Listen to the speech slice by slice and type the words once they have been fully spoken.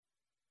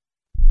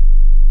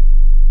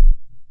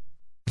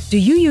Do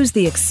you use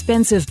the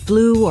expensive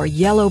blue or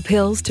yellow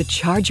pills to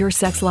charge your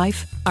sex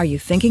life? Are you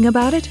thinking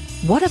about it?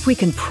 What if we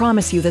can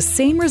promise you the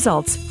same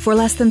results for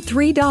less than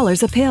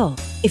 $3 a pill?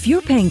 If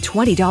you're paying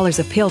 $20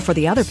 a pill for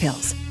the other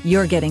pills,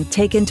 you're getting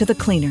taken to the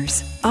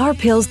cleaners. Our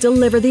pills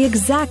deliver the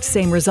exact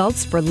same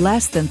results for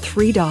less than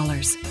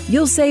 $3.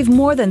 You'll save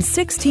more than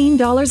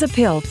 $16 a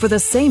pill for the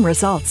same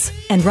results.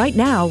 And right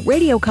now,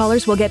 radio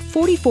callers will get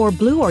 44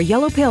 blue or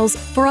yellow pills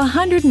for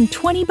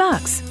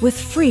 $120 with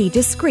free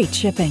discreet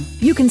shipping.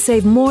 You can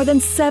save more than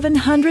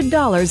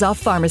 $700 off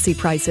pharmacy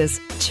prices.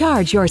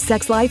 Charge your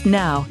sex life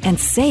now and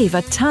save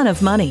a ton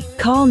of money.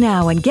 Call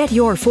now and get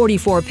your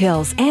 44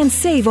 pills and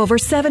save over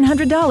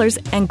 $700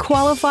 and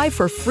qualify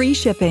for free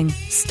shipping.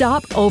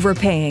 Stop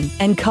overpaying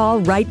and call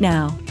right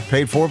now.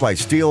 Paid for by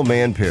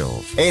Steelman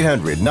Pills.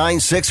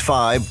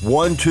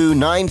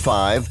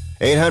 800-965-1295.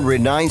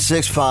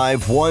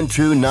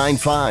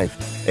 800-965-1295.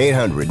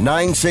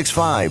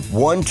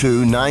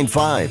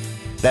 800-965-1295.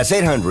 That's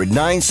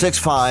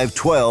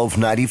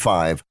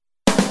 800-965-1295.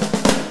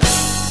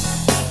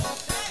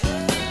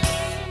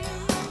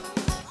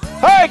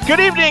 Hi, good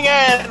evening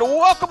and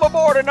welcome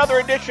aboard another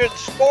edition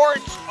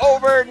Sports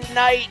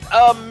Overnight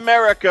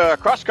America.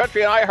 Cross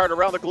country and iHeart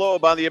around the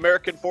globe on the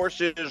American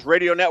Forces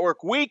Radio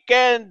Network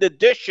Weekend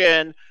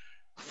Edition.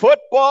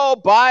 Football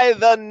by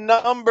the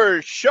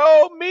numbers.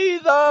 Show me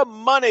the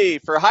money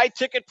for high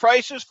ticket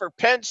prices for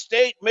Penn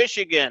State,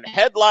 Michigan.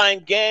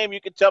 Headline game.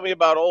 You can tell me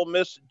about Ole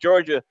Miss,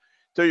 Georgia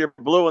till you're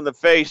blue in the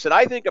face. And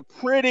I think a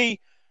pretty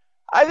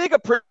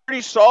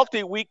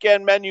salty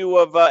weekend menu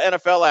of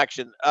NFL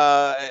action,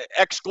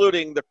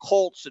 excluding the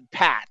Colts and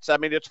Pats. I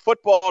mean, it's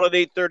football at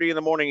 8:30 in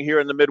the morning here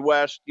in the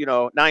Midwest,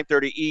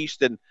 9:30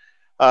 East and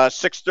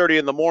 6:30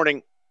 in the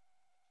morning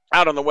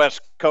out on the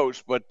West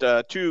Coast. But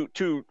two,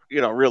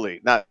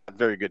 really not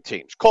very good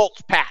teams. Colts,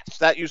 Pats.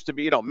 That used to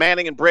be,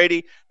 Manning and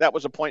Brady. That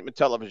was appointment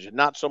television.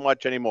 Not so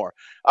much anymore.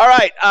 All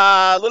right.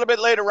 A little bit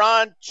later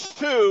on,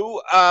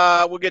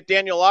 we'll get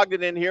Daniel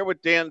Ogden in here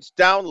with Dan's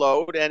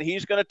Download, and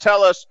he's going to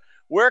tell us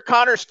where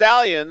Connor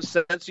Stallions,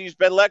 since he's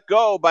been let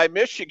go by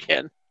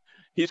Michigan,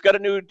 he's got a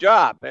new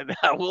job. And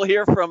we'll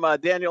hear from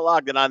Daniel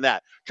Ogden on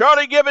that.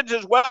 Charlie Gibbons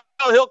as well.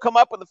 He'll come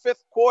up with the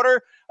fifth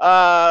quarter,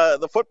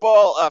 the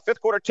football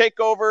fifth quarter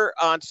takeover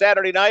on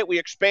Saturday night. We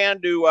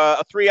expand to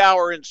a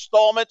 3-hour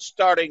installment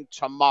starting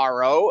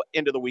tomorrow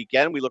into the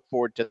weekend. We look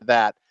forward to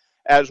that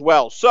as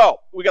well. So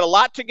we got a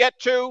lot to get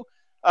to.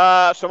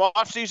 Some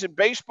offseason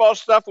baseball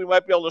stuff. We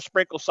might be able to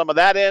sprinkle some of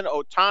that in.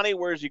 Ohtani,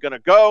 where's he going to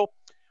go?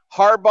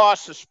 Harbaugh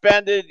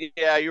suspended.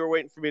 Yeah, you were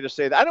waiting for me to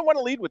say that. I didn't want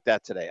to lead with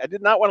that today. I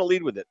did not want to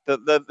lead with it.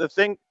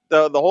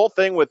 The whole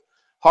thing with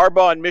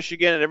Harbaugh and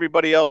Michigan and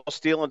everybody else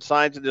stealing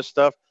signs and this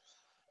stuff,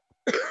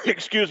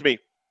 excuse me,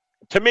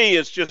 to me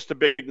is just a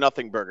big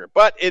nothing burger.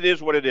 But it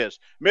is what it is.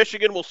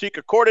 Michigan will seek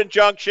a court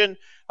injunction.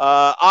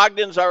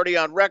 Ogden's already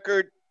on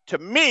record, to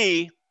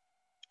me,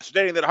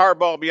 stating that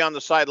Harbaugh will be on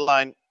the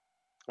sideline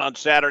on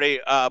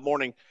Saturday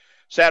morning,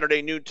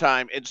 Saturday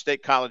noontime in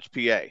State College,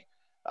 PA.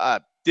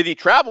 Did he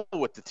travel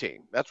with the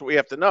team? That's what we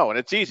have to know. And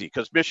it's easy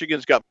because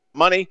Michigan's got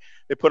money.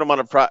 They put him on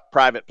a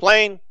private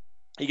plane.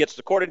 He gets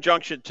the court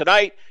injunction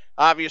tonight.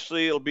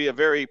 Obviously, it'll be a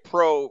very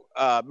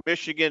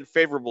pro-Michigan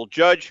favorable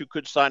judge who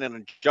could sign an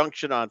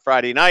injunction on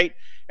Friday night,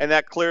 and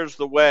that clears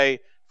the way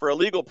for a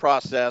legal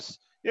process.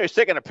 He's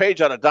taking a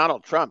page out of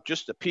Donald Trump.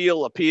 Just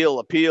appeal, and kick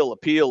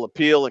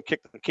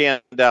the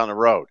can down the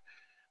road.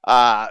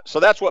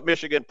 So that's what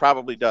Michigan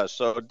probably does.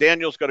 So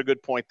Daniel's got a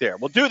good point there.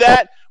 We'll do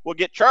that. We'll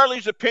get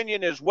Charlie's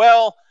opinion as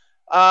well.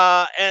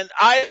 And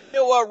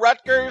Iowa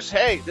Rutgers,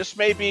 hey, this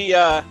may be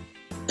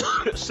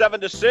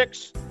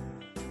 7-6,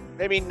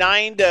 maybe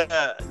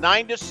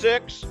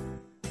 9-6.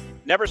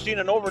 Never seen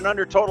an over and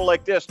under total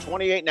like this,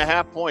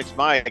 28.5 points.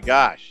 My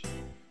gosh.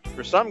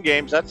 For some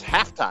games, that's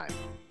halftime.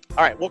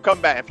 All right, we'll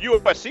come back. If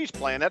USC's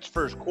playing, that's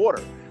first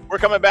quarter. We're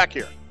coming back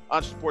here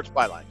on Sports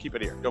Byline. Keep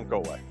it here. Don't go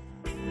away.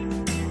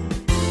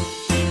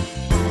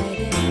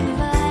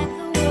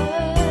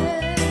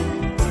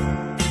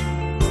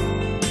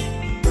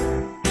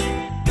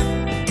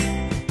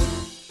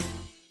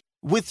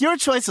 With your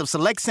choice of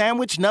select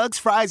sandwich, nugs,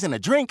 fries, and a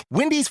drink,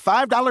 Wendy's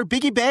 $5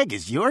 Biggie Bag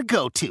is your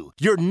go-to.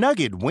 Your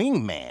nugget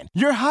wingman.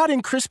 Your hot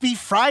and crispy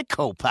fry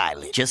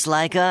co-pilot. Just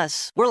like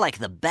us. We're like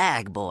the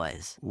bag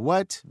boys.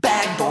 What?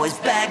 Bag boys,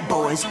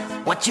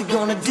 what you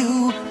gonna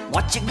do?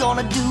 What you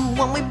gonna do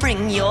when we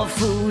bring your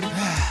food?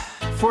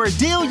 For a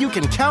deal you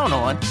can count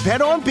on, bet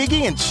on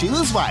Biggie and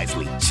choose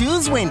wisely.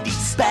 Choose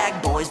Wendy's.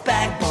 Bag boys.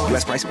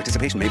 U.S. price and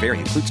participation may vary.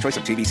 Includes choice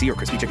of JVC or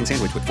crispy chicken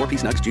sandwich with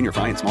 4-piece nugs, junior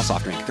fry, and small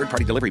soft drink.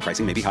 Third-party delivery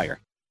pricing may be higher.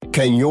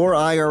 Can your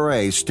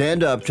IRA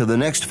stand up to the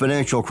next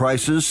financial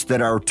crisis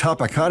that our top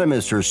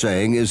economists are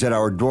saying is at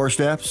our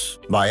doorsteps?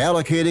 By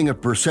allocating a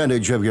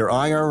percentage of your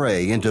IRA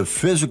into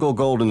physical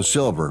gold and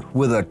silver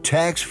with a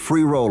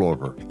tax-free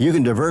rollover, you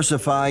can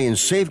diversify and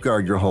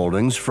safeguard your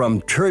holdings from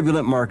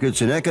turbulent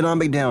markets and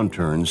economic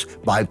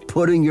downturns by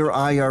putting your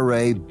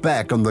IRA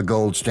back on the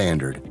gold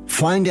standard.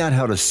 Find out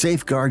how to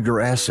safeguard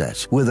your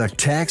assets with a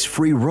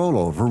tax-free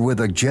rollover with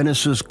a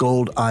Genesis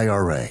Gold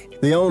IRA,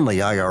 the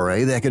only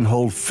IRA that can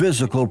hold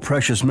physical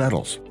precious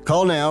metals.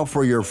 Call now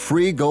for your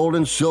free gold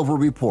and silver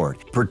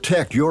report.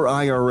 Protect your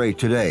IRA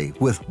today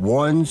with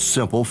one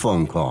simple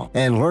phone call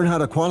and learn how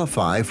to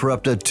qualify for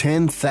up to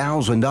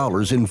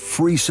 $10,000 in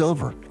free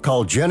silver.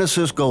 Call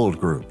Genesis Gold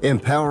Group,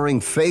 empowering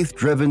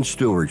faith-driven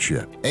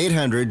stewardship.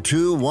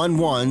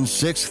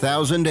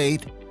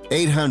 800-211-6008.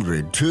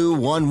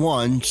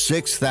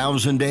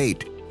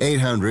 800-211-6008.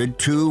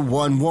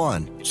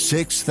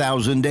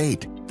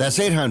 800-211-6008. That's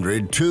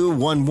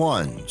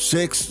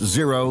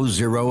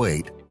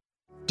 800-211-6008.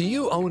 Do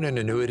you own an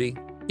annuity,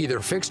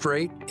 either fixed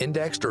rate,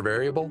 indexed, or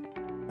variable?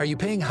 Are you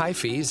paying high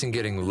fees and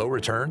getting low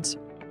returns?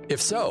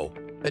 If so,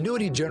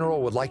 Annuity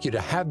General would like you to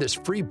have this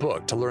free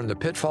book to learn the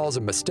pitfalls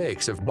and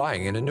mistakes of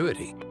buying an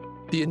annuity.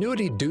 The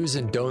Annuity Do's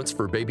and Don'ts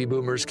for Baby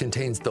Boomers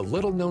contains the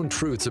little-known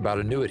truths about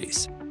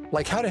annuities,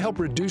 like how to help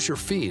reduce your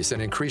fees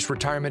and increase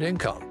retirement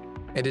income.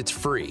 And it's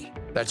free.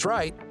 That's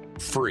right,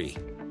 free.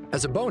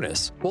 As a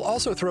bonus, we'll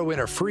also throw in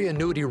a free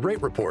annuity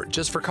rate report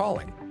just for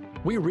calling.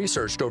 We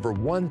researched over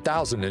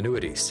 1,000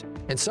 annuities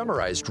and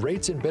summarized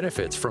rates and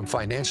benefits from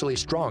financially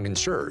strong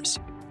insurers.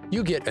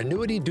 You get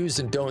Annuity Do's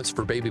and Don'ts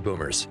for Baby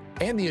Boomers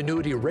and the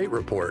Annuity Rate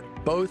Report,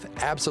 both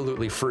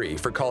absolutely free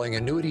for calling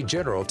Annuity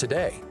General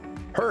today.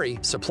 Hurry,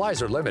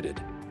 supplies are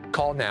limited.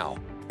 Call now.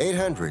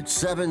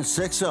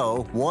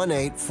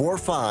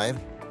 800-760-1845.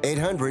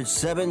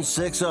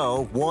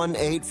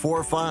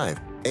 800-760-1845.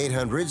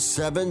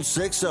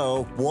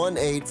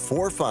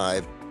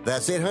 800-760-1845.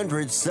 That's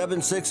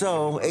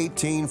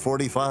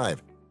 800-760-1845.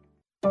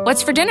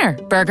 What's for dinner?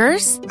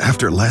 Burgers?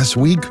 After last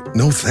week,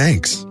 no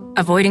thanks.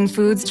 Avoiding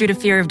foods due to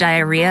fear of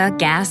diarrhea,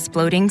 gas,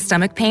 bloating,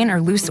 stomach pain,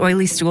 or loose,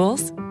 oily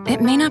stools?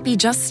 It may not be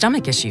just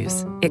stomach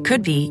issues. It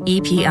could be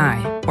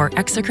EPI, or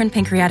exocrine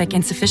pancreatic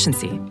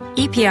insufficiency.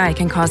 EPI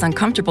can cause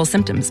uncomfortable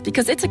symptoms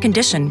because it's a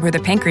condition where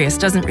the pancreas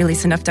doesn't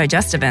release enough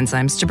digestive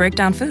enzymes to break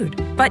down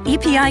food. But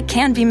EPI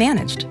can be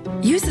managed.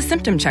 Use the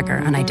symptom checker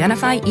on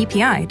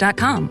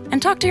identifyepi.com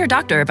and talk to your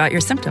doctor about your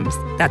symptoms.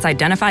 That's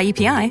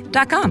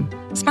identifyepi.com.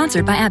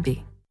 Sponsored by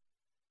AbbVie.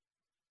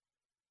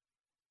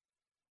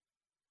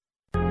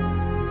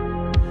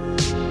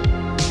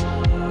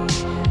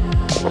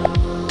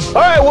 All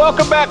right,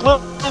 welcome back.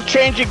 Little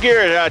change of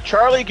gear.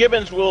 Charlie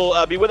Gibbons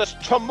will be with us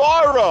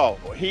tomorrow.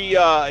 He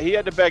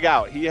had to beg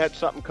out. He had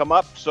something come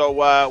up,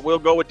 so we'll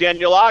go with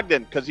Daniel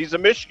Ogden because he's a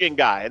Michigan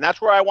guy, and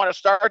that's where I want to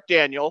start,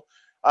 Daniel.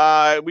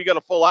 We got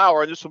a full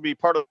hour, and this will be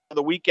part of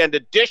the weekend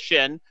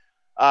edition,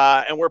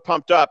 and we're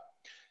pumped up.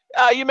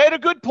 You made a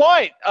good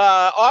point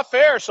off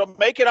air, so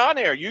make it on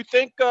air. You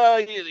think,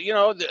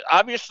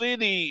 obviously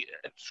the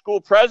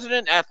school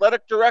president,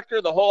 athletic director,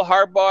 the whole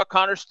Harbaugh,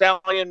 Connor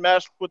Stallion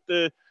mess with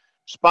the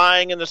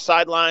spying in the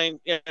sideline,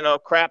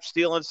 crap,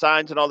 stealing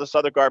signs and all this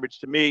other garbage.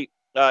 To me,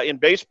 in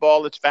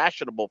baseball, it's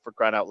fashionable, for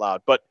crying out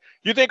loud. But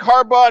you think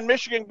Harbaugh and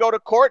Michigan go to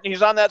court and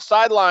he's on that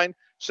sideline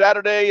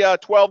Saturday,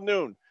 12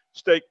 noon,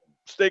 State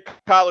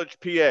College,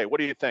 PA. What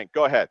do you think?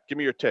 Go ahead. Give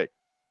me your take.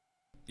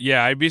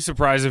 Yeah, I'd be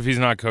surprised if he's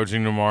not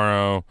coaching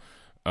tomorrow.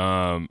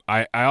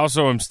 I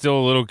also am still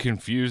a little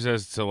confused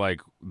as to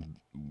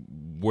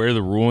where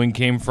the ruling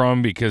came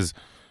from, because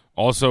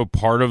also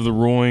part of the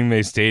ruling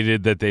they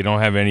stated that they don't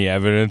have any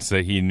evidence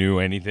that he knew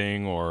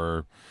anything,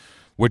 or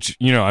which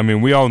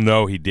we all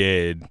know he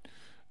did.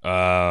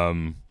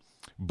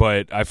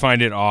 But I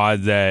find it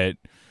odd that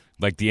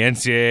the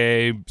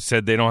NCAA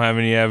said they don't have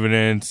any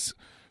evidence,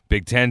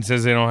 Big Ten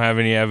says they don't have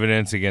any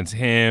evidence against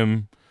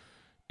him.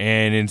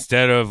 And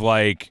instead of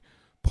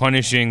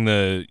punishing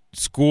the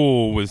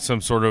school with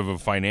some sort of a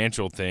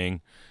financial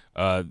thing,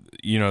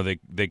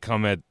 they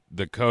come at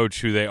the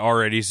coach who they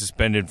already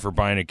suspended for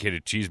buying a kid a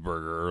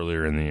cheeseburger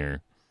earlier in the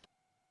year.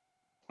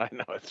 I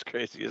know, it's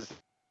crazy.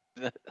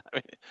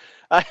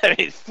 I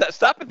mean,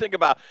 stop and think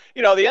about,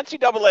 the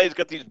NCAA has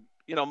got these,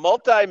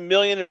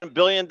 multi-million and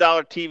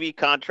billion-dollar TV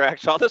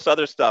contracts, all this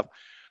other stuff.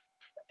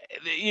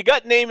 You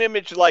got name,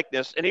 image,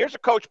 likeness, and here's a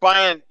coach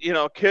buying,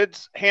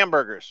 kids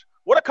hamburgers.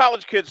 What do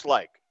college kids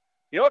like?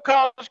 You know what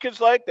college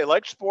kids like? They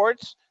like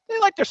sports. They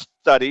like their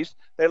studies.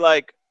 They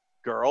like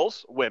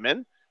girls,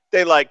 women.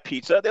 They like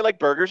pizza. They like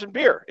burgers and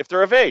beer if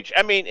they're of age.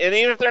 And even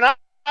if they're not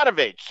of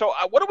age. So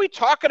what are we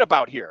talking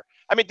about here?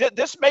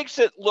 This makes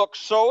it look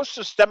so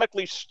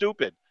systemically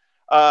stupid.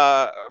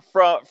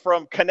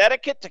 From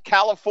Connecticut to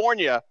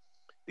California,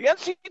 the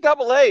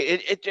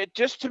NCAA, it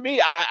just, to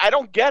me, I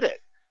don't get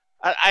it.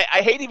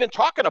 I hate even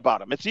talking about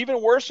them. It's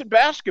even worse in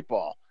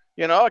basketball.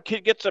 A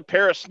kid gets a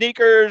pair of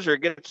sneakers or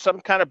gets some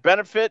kind of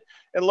benefit,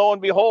 and lo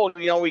and behold,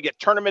 we get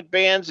tournament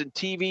bans and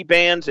TV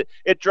bans.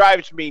 It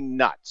drives me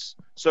nuts.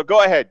 So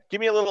go ahead.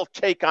 Give me a little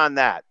take on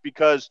that,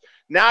 because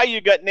now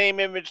you got name,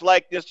 image,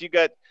 likeness. You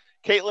got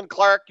Caitlin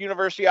Clark,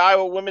 University of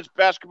Iowa women's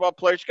basketball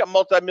player. She got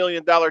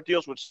multi-million-dollar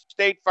deals with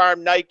State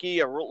Farm,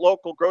 Nike, a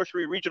local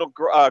regional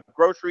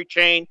grocery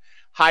chain,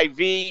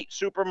 Hy-Vee,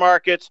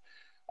 supermarkets.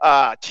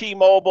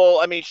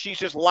 T-Mobile. She's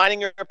just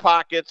lining her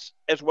pockets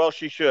as well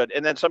she should.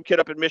 And then some kid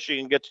up in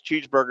Michigan gets a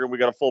cheeseburger and we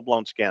got a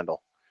full-blown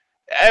scandal.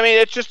 I mean,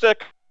 it's just a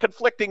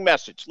conflicting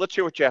message. Let's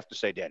hear what you have to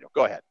say, Daniel.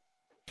 Go ahead.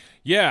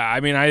 Yeah, I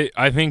mean,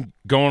 I think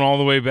going all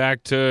the way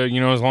back to,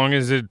 as long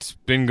as it's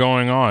been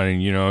going on,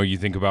 and, you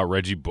think about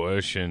Reggie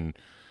Bush and,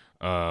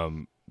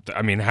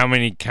 I mean, how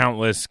many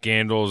countless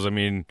scandals. I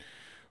mean,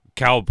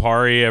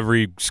 Calipari,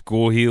 every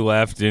school he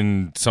left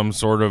in some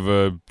sort of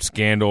a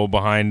scandal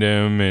behind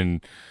him.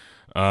 And,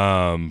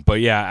 but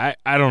yeah,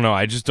 I don't know.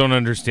 I just don't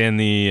understand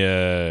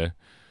the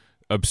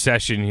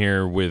obsession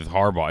here with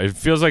Harbaugh. It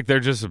feels like they're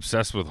just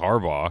obsessed with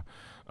Harbaugh.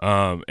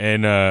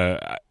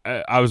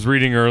 I was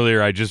reading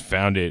earlier, I just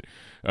found it.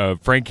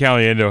 Frank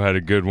Caliendo had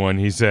a good one.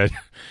 He said,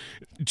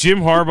 Jim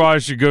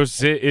Harbaugh should go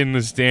sit in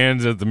the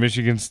stands at the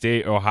Michigan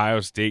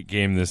State-Ohio State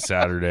game this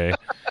Saturday.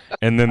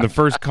 And then the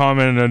first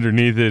comment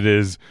underneath it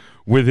is,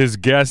 with his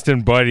guest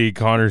and buddy,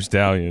 Connor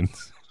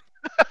Stallions.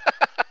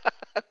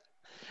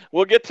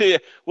 We'll get to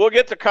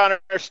Connor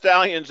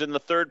Stallions in the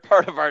third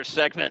part of our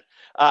segment,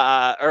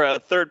 or a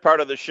third part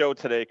of the show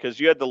today, because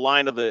you had the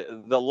line of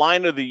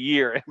the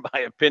year, in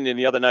my opinion,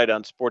 the other night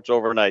on Sports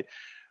Overnight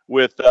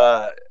with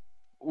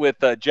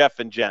Jeff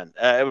and Jen.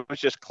 It was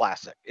just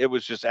classic. It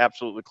was just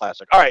absolutely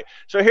classic. All right,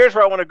 so here's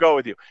where I want to go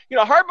with you.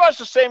 Harbaugh's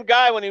the same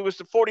guy when he was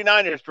the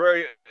 49ers.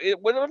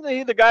 Wasn't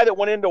he the guy that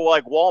went into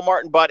like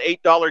Walmart and bought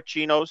 $8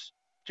 chinos?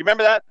 Do you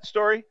remember that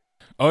story?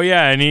 Oh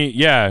yeah, and he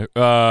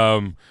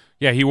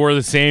wore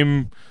the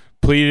same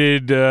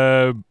pleated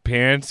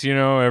pants,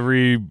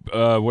 every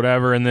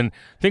whatever. And then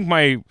I think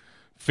my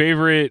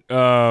favorite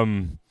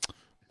Harbaugh,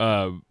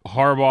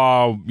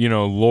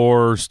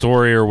 lore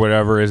story or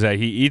whatever is that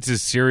he eats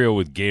his cereal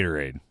with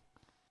Gatorade.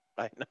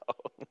 I know.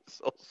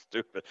 So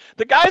stupid.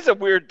 The guy's a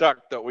weird duck,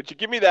 though. Would you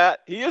give me that?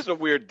 He is a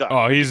weird duck.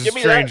 Oh, he's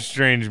a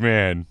strange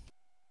man.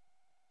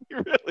 He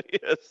really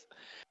is.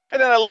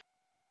 And then I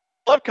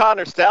love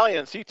Connor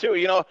Stallions. He too.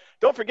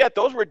 Don't forget,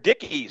 those were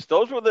Dickies.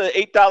 Those were the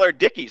 $8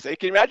 Dickies. Can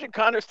you imagine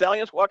Connor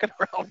Stallions walking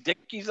around with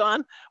Dickies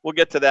on? We'll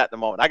get to that in a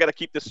moment. I got to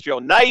keep this show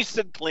nice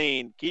and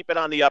clean. Keep it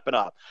on the up and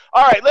up.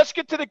 All right, let's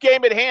get to the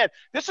game at hand.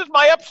 This is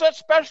my upset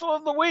special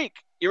of the week.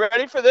 You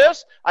ready for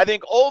this? I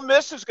think Ole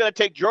Miss is going to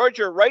take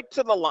Georgia right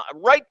to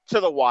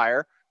the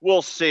wire.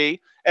 We'll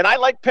see. And I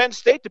like Penn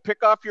State to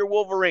pick off your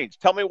Wolverines.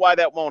 Tell me why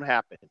that won't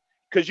happen.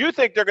 Because you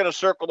think they're going to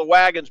circle the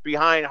wagons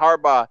behind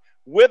Harbaugh,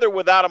 with or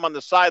without him on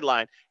the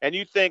sideline, and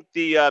you think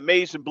the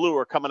maize and blue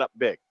are coming up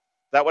big. Is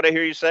that what I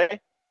hear you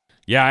say?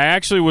 Yeah, I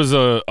actually was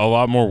a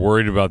lot more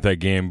worried about that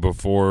game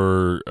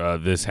before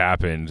this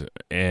happened,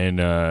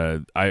 and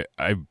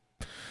I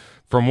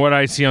from what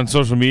I see on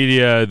social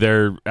media,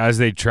 as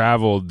they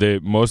traveled,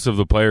 most of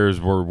the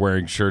players were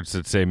wearing shirts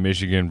that say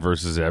Michigan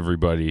versus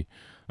everybody,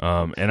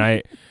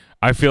 and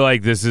I feel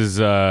like this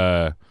is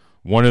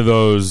one of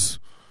those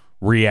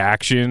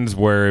reactions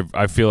where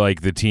I feel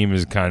like the team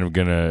is kind of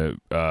gonna,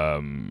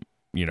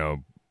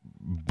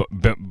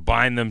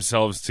 bind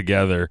themselves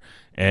together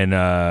and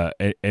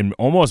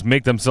almost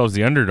make themselves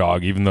the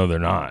underdog, even though they're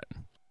not.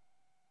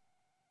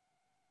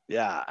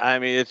 Yeah, I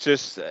mean, it's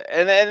just,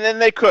 and then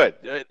they could.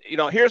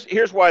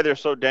 Here's why they're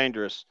so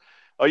dangerous.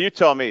 Oh, you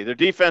tell me. Their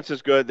defense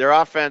is good. Their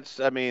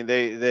offense, I mean,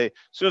 they as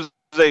soon as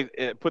they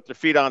put their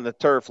feet on the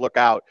turf, look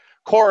out.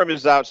 Corum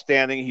is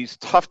outstanding. He's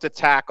tough to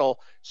tackle.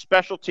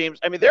 Special teams.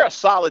 I mean, they're a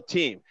solid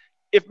team.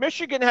 If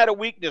Michigan had a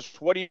weakness,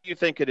 what do you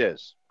think it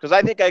is? Because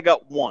I think I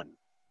got one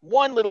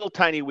little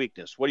tiny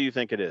weakness. What do you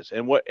think it is?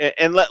 And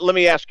let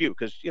me ask you,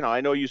 because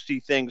I know you see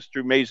things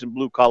through maize and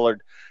blue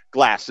colored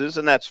glasses,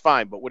 and that's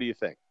fine. But what do you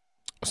think?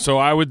 So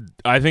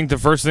I think the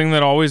first thing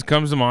that always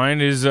comes to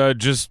mind is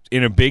just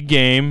in a big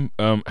game,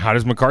 how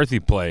does McCarthy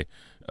play?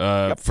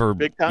 For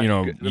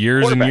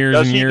years and years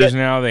and years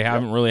now, they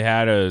haven't really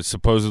had a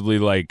supposedly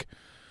like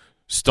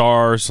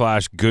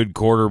star/good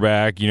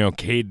quarterback.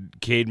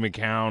 Cade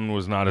McCown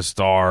was not a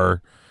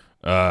star,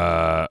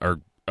 I'm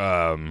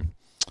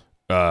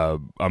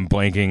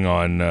blanking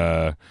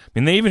on.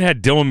 They even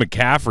had Dylan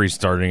McCaffrey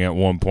starting at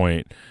one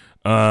point.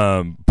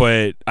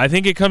 But I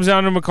think it comes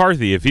down to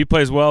McCarthy. If he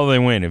plays well, they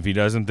win. If he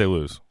doesn't, they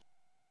lose.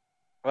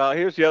 Well,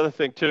 here's the other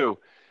thing too.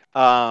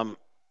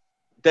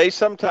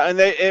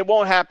 It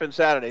won't happen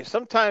Saturday.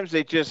 Sometimes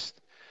they just,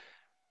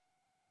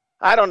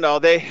 I don't know.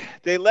 They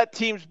let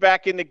teams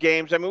back into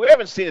games. I mean, we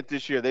haven't seen it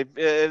this year.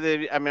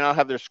 I'll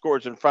have their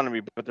scores in front of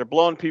me, but they're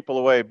blowing people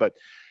away. But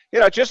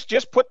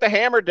just put the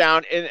hammer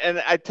down.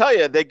 And I tell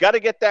you, they got to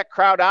get that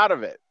crowd out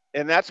of it,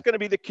 and that's going to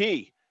be the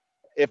key.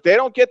 If they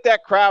don't get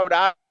that crowd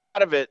out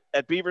of it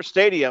at Beaver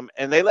Stadium,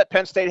 and they let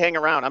Penn State hang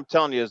around, I'm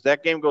telling you, as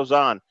that game goes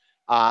on,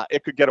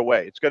 it could get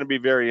away. It's going to be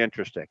very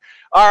interesting.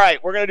 All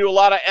right, we're going to do a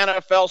lot of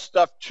NFL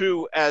stuff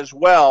too as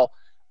well.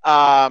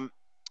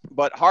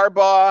 But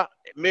Harbaugh,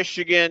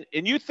 Michigan,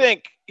 and you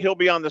think he'll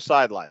be on the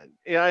sideline?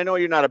 I know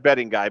you're not a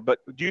betting guy, but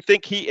do you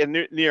think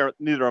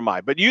neither am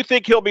I, but do you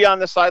think he'll be on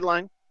the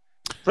sideline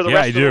for the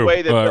rest of the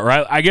way?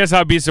 Right. I guess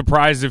I'd be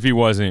surprised if he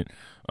wasn't.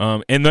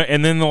 And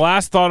then the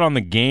last thought on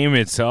the game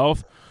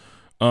itself,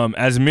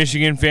 as a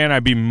Michigan fan,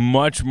 I'd be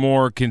much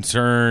more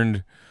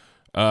concerned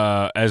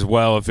as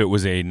well if it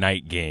was a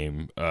night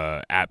game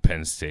at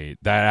Penn State.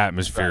 That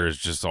atmosphere is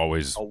just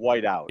always a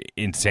whiteout.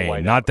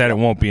 Insane. Not that it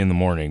won't be in the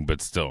morning,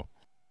 but still.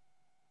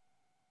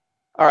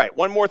 All right,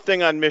 one more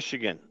thing on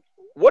Michigan.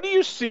 What do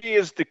you see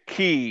as the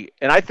key?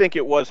 And I think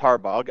it was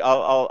Harbaugh.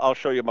 I'll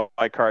show you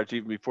my cards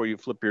even before you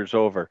flip yours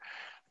over.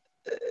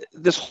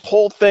 This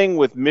whole thing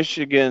with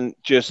Michigan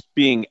just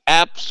being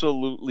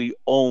absolutely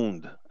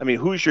owned. I mean,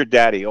 who's your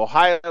daddy?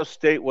 Ohio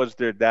State was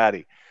their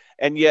daddy.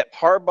 And yet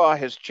Harbaugh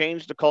has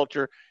changed the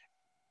culture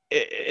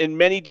in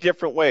many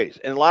different ways.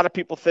 And a lot of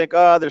people think,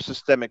 there's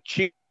systemic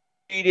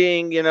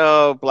cheating,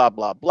 blah,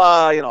 blah,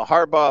 blah.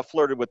 Harbaugh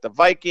flirted with the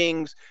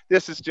Vikings.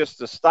 This is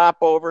just a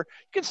stopover.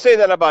 You can say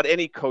that about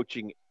any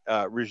coaching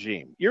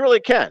regime. You really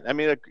can. I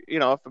mean, if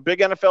a big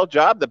NFL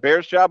job, the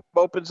Bears job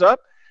opens up,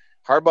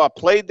 Harbaugh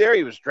played there.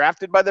 He was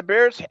drafted by the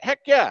Bears. Heck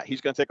yeah,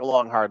 he's going to take a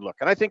long, hard look.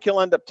 And I think he'll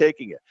end up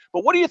taking it.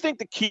 But what do you think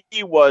the key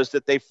was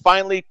that they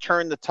finally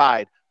turned the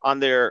tide on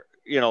their,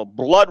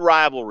 blood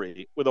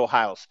rivalry with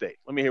Ohio State?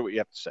 Let me hear what you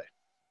have to say.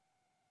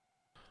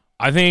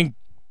 I think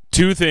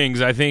two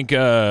things. I think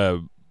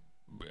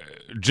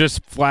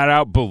just flat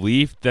out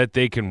belief that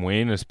they can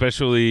win,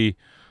 especially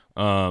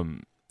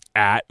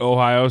at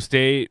Ohio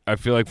State. I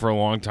feel like for a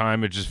long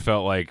time it just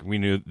felt like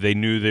they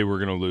knew they were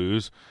going to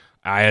lose.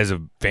 I, as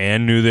a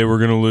fan, knew they were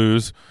going to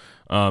lose,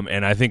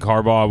 and I think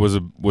Harbaugh was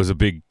a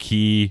big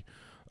key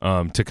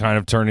to kind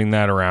of turning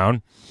that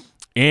around.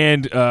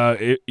 And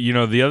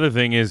the other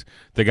thing is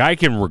the guy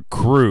can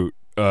recruit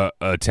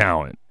a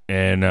talent,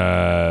 and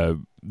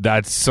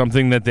that's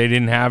something that they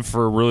didn't have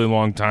for a really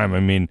long time.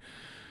 I mean,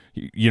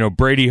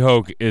 Brady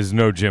Hoke is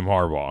no Jim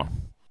Harbaugh.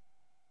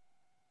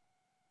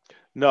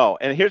 No,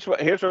 and here's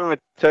what I'm going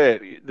to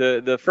tell you.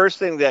 The first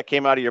thing that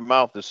came out of your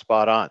mouth is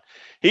spot on.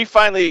 He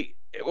finally.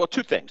 Well,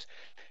 two things.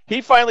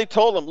 He finally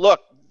told them, look,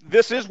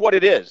 this is what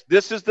it is.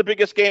 This is the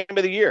biggest game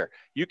of the year.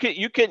 You can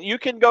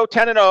go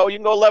 10-0, you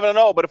can go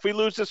 11-0, but if we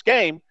lose this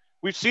game,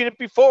 we've seen it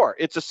before.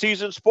 It's a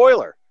season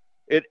spoiler.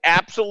 It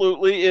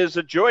absolutely is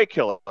a joy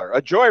killer,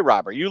 a joy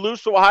robber. You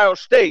lose to Ohio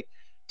State,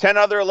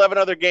 11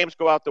 other games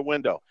go out the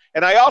window.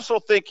 And I also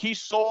think he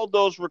sold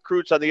those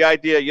recruits on the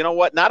idea, you know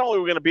what, not only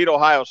are we going to beat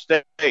Ohio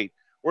State,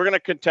 we're going to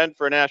contend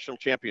for a national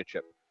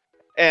championship.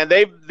 And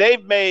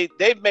they've made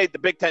the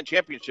Big Ten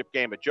championship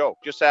game a joke.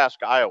 Just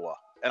ask Iowa.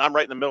 And I'm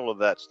right in the middle of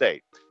that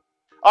state.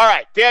 All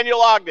right, Daniel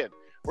Ogden.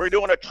 We're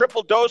doing a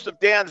triple dose of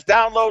Dan's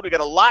download. We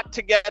got a lot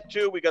to get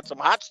to. We got some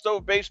hot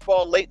stove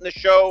baseball late in the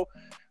show.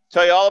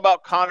 Tell you all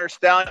about Connor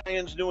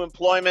Stallion's new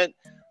employment.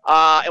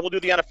 And we'll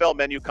do the NFL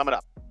menu coming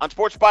up on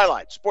Sports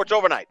Byline, Sports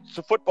Overnight. It's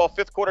a football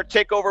fifth quarter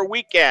takeover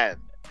weekend.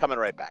 Coming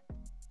right back.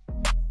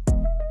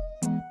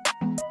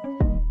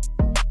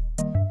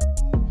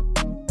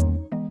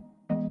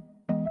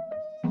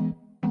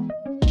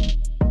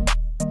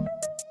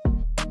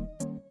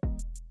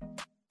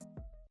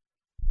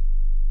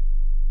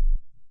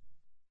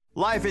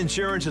 Life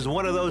insurance is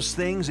one of those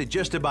things that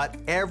just about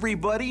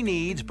everybody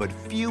needs, but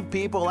few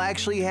people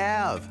actually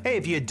have. Hey,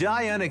 if you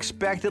die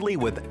unexpectedly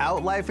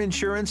without life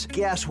insurance,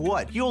 guess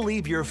what? You'll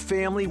leave your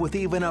family with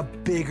even a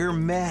bigger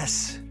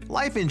mess.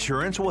 Life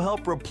insurance will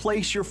help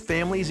replace your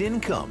family's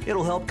income.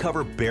 It'll help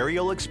cover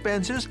burial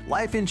expenses.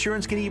 Life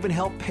insurance can even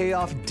help pay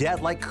off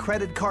debt like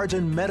credit cards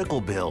and medical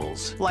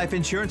bills. Life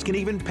insurance can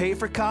even pay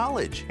for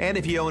college. And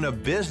if you own a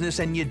business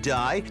and you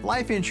die,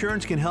 life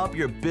insurance can help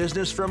your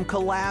business from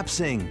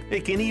collapsing.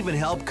 It can even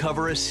help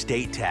cover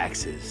estate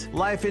taxes.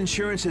 Life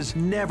insurance has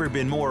never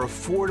been more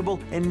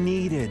affordable and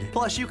needed.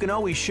 Plus, you can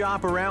always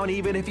shop around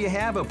even if you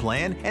have a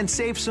plan and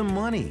save some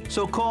money.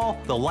 So call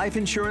the Life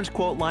Insurance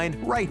Quote Line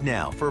right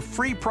now for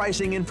free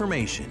pricing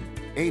information.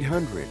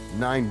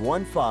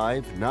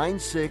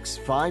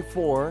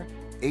 800-915-9654.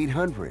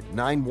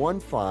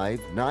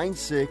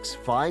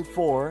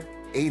 800-915-9654.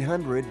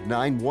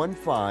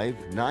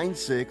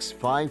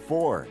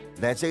 800-915-9654.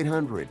 That's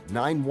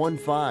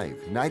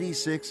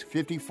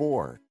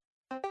 800-915-9654.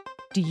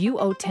 Do you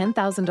owe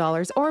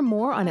 $10,000 or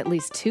more on at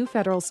least 2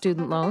 federal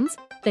student loans?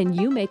 Then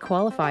you may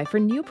qualify for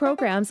new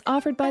programs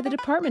offered by the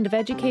Department of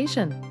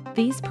Education.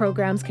 These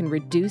programs can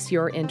reduce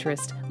your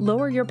interest,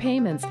 lower your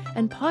payments,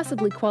 and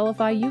possibly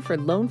qualify you for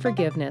loan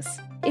forgiveness.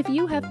 If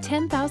you have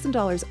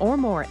 $10,000 or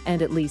more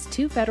and at least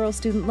 2 federal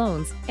student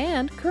loans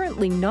and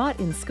currently not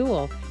in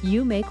school,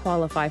 you may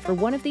qualify for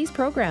one of these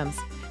programs.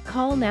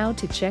 Call now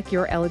to check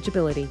your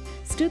eligibility.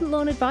 Student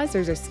loan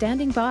advisors are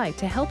standing by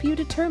to help you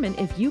determine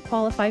if you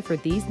qualify for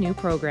these new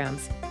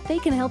programs. They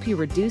can help you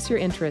reduce your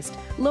interest,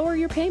 lower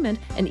your payment,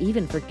 and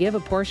even forgive a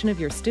portion of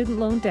your student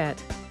loan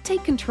debt.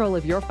 Take control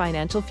of your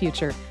financial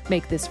future.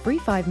 Make this free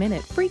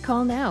 5-minute free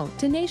call now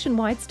to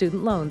Nationwide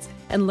Student Loans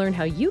and learn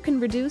how you can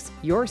reduce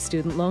your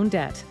student loan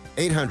debt.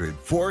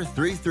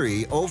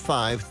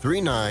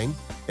 800-433-0539.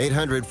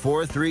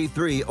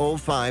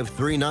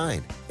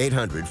 800-433-0539.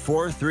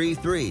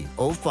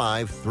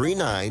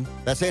 800-433-0539.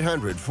 That's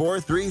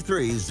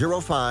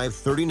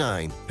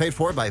 800-433-0539. Paid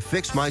for by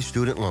Fix My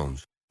Student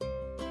Loans.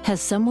 Has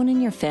someone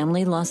in your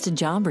family lost a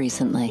job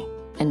recently,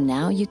 and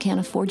now you can't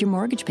afford your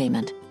mortgage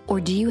payment? Or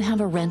do you have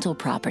a rental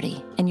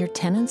property and your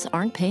tenants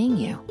aren't paying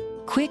you?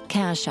 Quick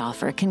Cash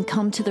Offer can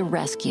come to the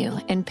rescue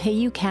and pay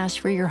you cash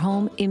for your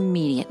home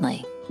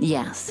immediately.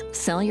 Yes,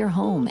 sell your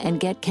home and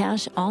get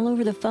cash all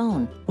over the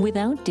phone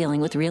without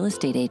dealing with real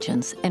estate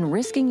agents and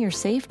risking your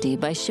safety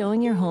by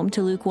showing your home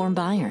to lukewarm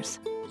buyers.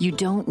 You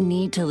don't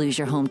need to lose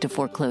your home to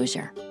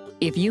foreclosure.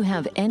 If you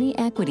have any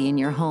equity in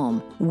your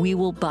home, we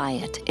will buy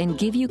it and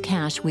give you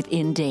cash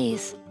within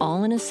days,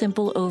 all in a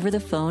simple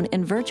over-the-phone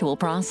and virtual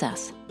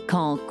process.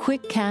 Call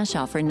Quick Cash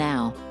Offer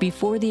now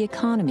before the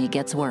economy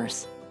gets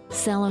worse.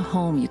 Sell a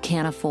home you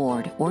can't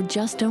afford or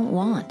just don't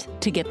want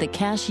to get the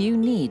cash you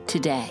need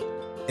today.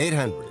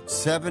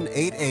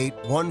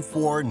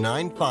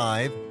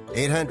 800-788-1495.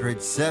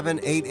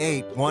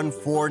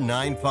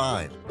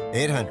 800-788-1495.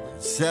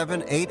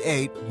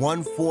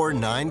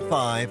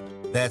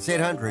 800-788-1495. That's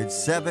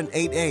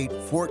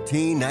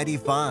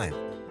 800-788-1495.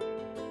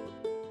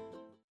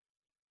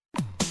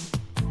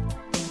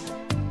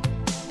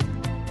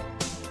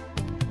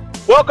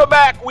 Welcome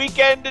back.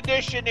 Weekend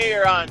edition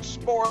here on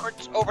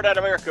Sports Overnight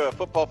America.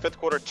 Football fifth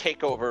quarter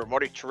takeover.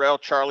 Marty Terrell,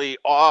 Charlie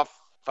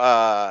off.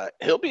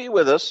 He'll be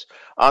with us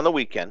on the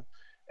weekend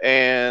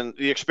and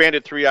the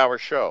expanded 3-hour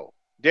show.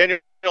 Daniel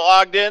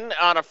Ogden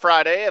on a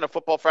Friday and a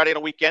Football Friday on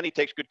a weekend. He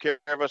takes good care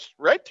of us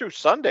right through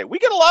Sunday. We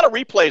get a lot of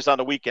replays on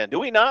the weekend, do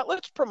we not?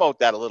 Let's promote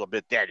that a little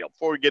bit, Daniel,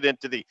 before we get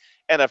into the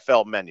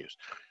NFL menus.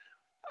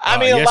 I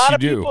mean, yes, a lot you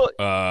of do. people.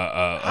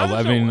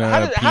 11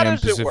 p.m.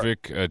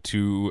 Pacific,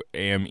 2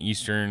 a.m.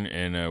 Eastern,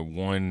 and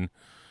 1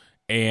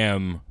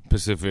 a.m.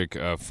 Pacific,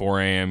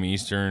 4 a.m.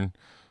 Eastern.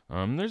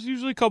 There's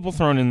usually a couple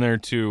thrown in there,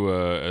 too,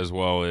 as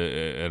well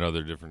at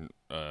other different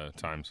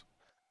times.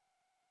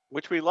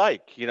 Which we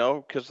like,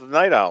 because the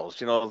night owls,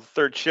 the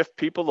third shift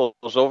people,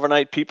 those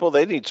overnight people,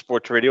 they need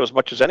sports radio as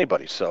much as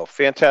anybody. So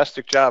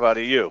fantastic job out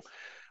of you.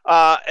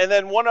 And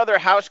then one other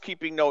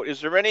housekeeping note.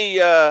 Is there any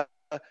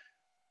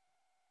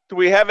do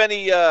we have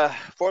any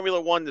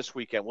Formula One this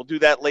weekend? We'll do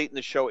that late in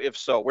the show. If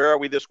so, where are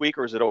we this week,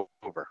 or is it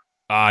over?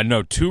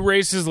 No, 2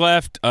 races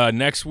left.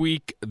 Next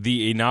week,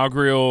 the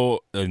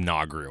inaugural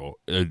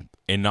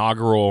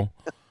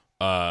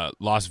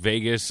Las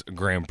Vegas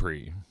Grand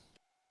Prix.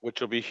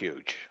 Which will be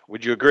huge.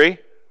 Would you agree?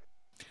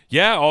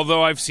 Yeah,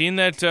 although I've seen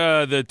that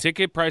the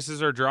ticket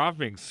prices are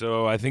dropping,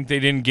 so I think they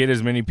didn't get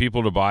as many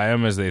people to buy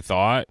them as they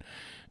thought.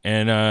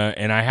 And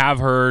I have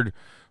heard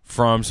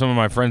from some of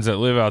my friends that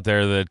live out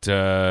there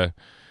that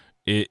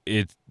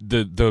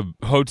the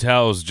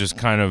hotels just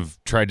kind of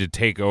tried to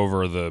take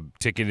over the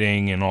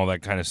ticketing and all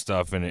that kind of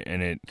stuff, and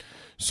it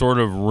sort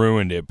of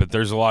ruined it. But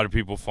there's a lot of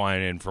people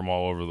flying in from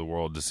all over the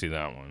world to see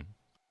that one.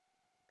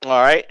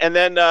 All right, and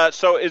then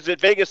so is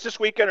it Vegas this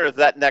weekend, or is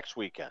that next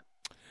weekend?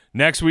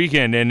 Next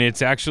weekend, and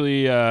it's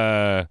actually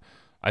I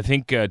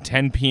think a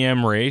 10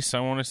 p.m. race, I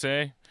want to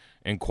say,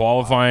 and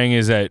qualifying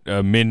is at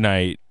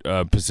midnight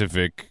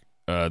Pacific.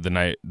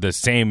 The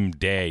same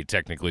day,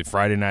 technically,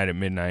 Friday night at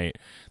midnight.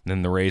 And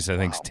then the race, I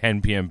think, is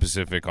 10 p.m.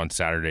 Pacific on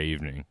Saturday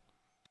evening.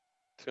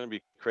 It's going to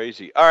be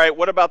crazy. All right,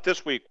 what about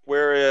this week?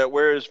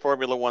 Where is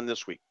Formula One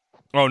this week?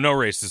 Oh, no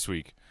race this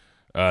week.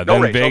 No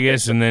then race,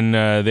 Vegas, okay. And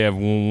then they have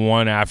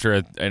one after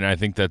it, and I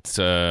think that's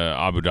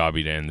Abu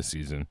Dhabi to end the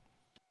season.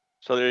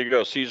 So there you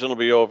go. Season will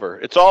be over.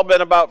 It's all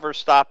been about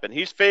Verstappen.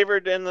 He's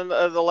favored in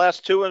the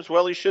last 2 as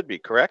well. He should be,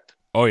 correct?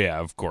 Oh, yeah,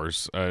 of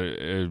course.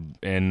 And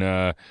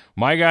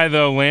my guy,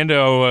 though,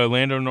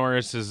 Lando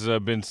Norris has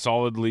been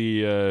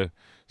solidly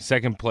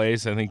second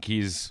place. I think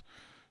he's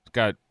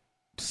got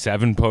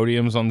 7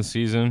 podiums on the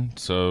season.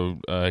 So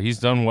he's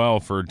done well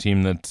for a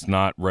team that's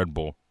not Red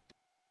Bull.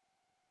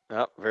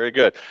 Oh, very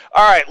good.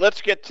 All right,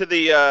 let's get to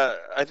the,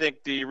 I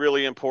think, the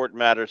really important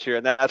matters here,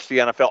 and that's the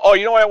NFL. Oh,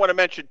 you know what I want to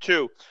mention,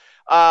 too?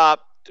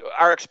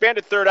 Our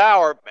expanded third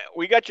hour,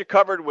 we got you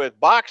covered with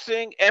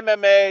boxing,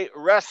 MMA,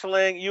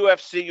 wrestling,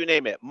 UFC, you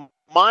name it.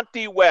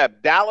 Monty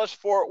Webb,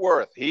 Dallas-Fort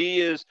Worth.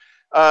 He is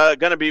going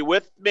to be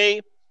with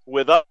me,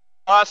 with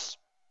us,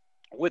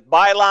 with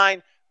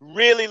Byline.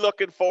 Really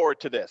looking forward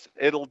to this.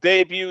 It'll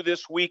debut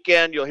this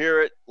weekend. You'll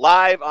hear it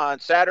live on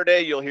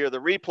Saturday. You'll hear the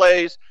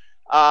replays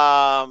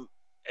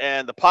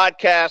and the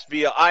podcast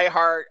via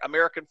iHeart.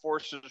 American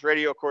Forces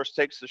Radio, of course,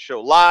 takes the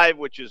show live,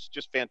 which is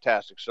just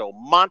fantastic. So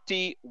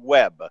Monty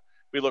Webb.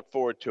 We look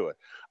forward to it.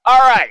 All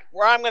right,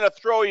 where I'm going to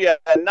throw you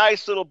a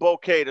nice little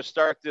bouquet to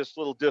start this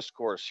little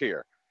discourse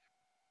here.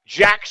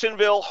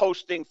 Jacksonville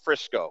hosting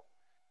Frisco.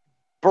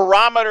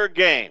 Barometer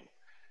game.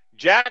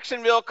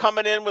 Jacksonville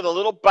coming in with a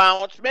little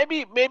bounce,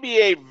 maybe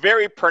a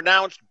very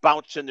pronounced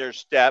bounce in their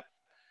step.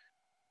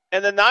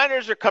 And the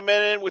Niners are coming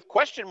in with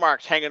question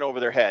marks hanging over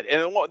their head.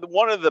 And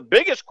one of the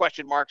biggest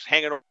question marks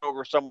hanging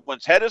over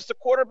someone's head is the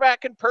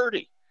quarterback in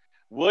Purdy.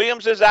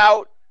 Williams is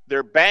out.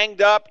 They're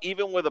banged up,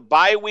 even with a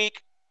bye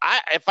week.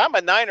 If I'm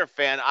a Niner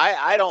fan,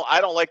 I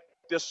don't like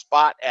this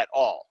spot at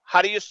all.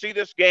 How do you see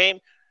this game?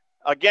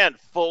 Again,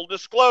 full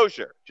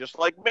disclosure, just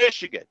like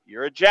Michigan,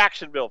 you're a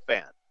Jacksonville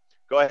fan.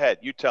 Go ahead,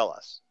 you tell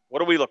us.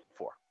 What are we looking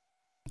for?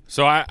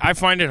 So I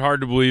find it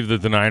hard to believe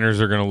that the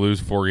Niners are going to lose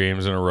 4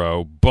 games in a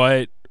row,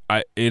 but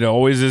it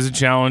always is a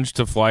challenge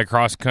to fly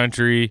cross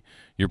country.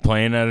 You're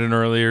playing at an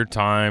earlier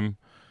time,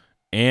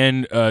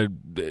 And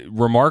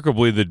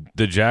remarkably,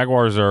 the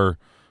Jaguars are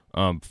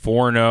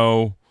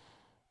 4-0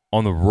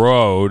 on the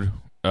road.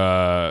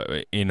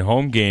 In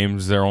home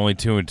games, they're only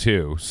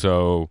 2-2.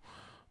 So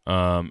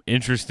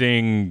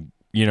interesting,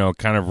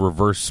 kind of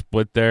reverse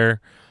split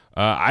there.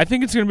 I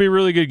think it's going to be a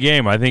really good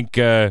game. I think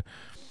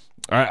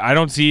I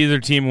don't see either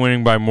team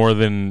winning by more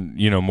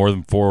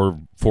than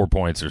 4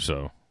 points or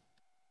so.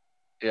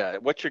 Yeah,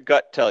 what's your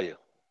gut tell you?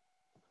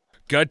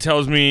 Gut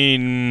tells me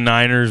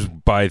Niners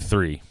by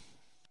 3.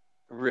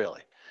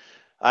 Really?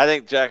 I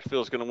think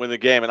Jacksonville's going to win the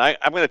game. And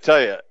I'm going to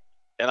tell you,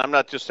 and I'm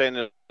not just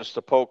saying this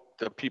to poke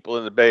the people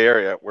in the Bay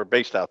Area. We're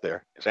based out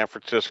there, San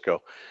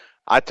Francisco.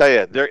 I tell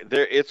you,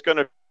 it's going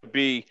to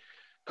be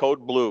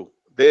code blue.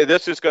 They're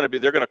going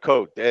to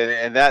code.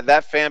 And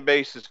that fan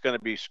base is going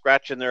to be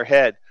scratching their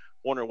head,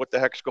 wondering what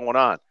the heck's going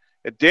on.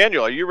 And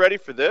Daniel, are you ready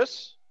for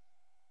this?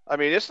 I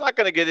mean, it's not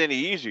going to get any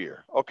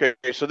easier. Okay,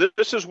 so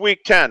this is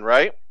week 10,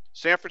 right?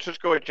 San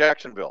Francisco at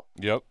Jacksonville.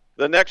 Yep.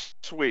 The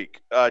next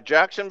week,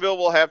 Jacksonville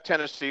will have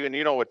Tennessee, and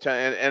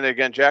and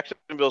again,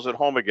 Jacksonville's at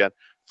home again.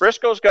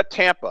 Frisco's got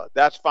Tampa.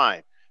 That's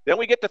fine. Then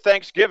we get to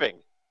Thanksgiving,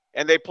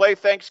 and they play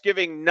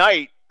Thanksgiving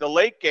night, the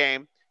late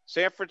game,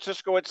 San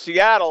Francisco at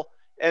Seattle,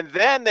 and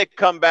then they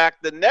come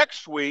back the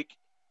next week,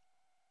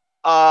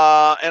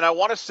 and I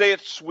want to say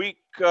it's week,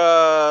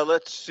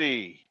 let's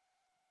see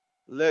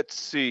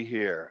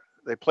here.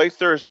 They play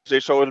Thursday,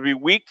 so it'll be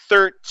week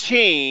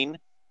 13,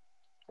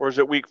 or is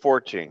it week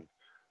 14?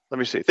 Let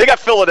me see. They got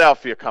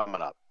Philadelphia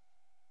coming up.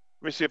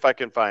 Let me see if I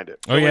can find it.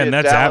 Oh, yeah, and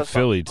that's Dallas at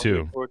Philly,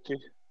 too. Oh,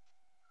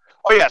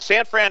 yeah,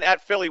 San Fran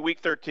at Philly week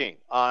 13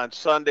 on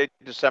Sunday,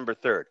 December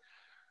 3rd.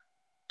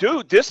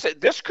 Dude,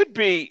 this could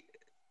be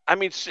 –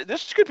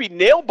 this could be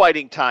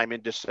nail-biting time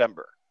in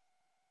December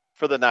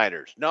for the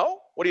Niners. No?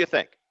 What do you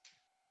think?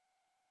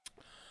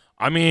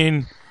 I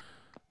mean,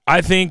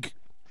 I think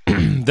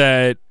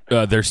that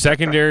their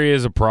secondary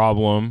is a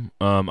problem.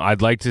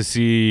 I'd like to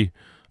see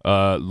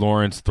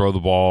Lawrence throw the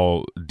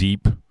ball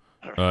deep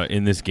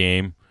in this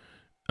game,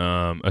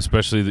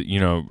 especially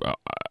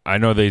I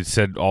know they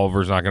said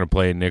Oliver's not going to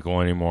play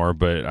nickel anymore,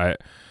 but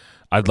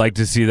I'd like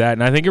to see that.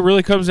 And I think it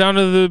really comes down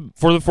to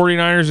for the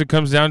 49ers, it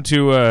comes down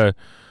to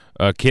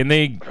can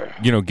they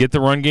get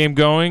the run game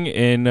going,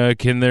 and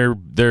can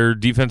their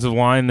defensive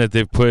line that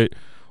they've put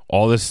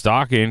all this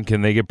stock in,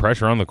 can they get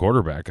pressure on the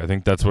quarterback? I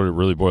think that's what it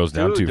really boils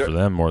down to for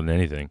them more than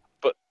anything.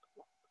 But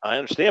I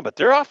understand, but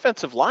their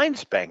offensive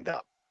line's banged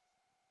up.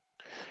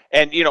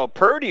 And,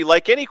 Purdy,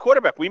 like any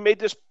quarterback, we made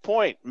this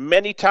point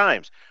many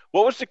times.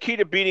 What was the key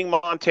to beating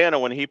Montana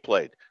when he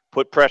played?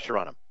 Put pressure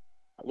on him.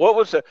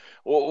 What's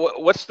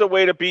the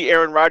way to beat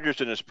Aaron Rodgers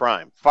in his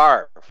prime?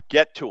 Favre,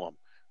 get to him.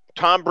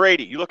 Tom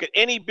Brady, you look at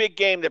any big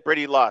game that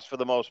Brady lost for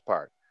the most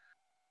part,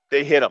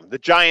 they hit him. The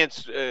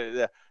Giants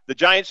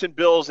and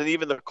Bills, and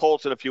even the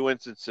Colts in a few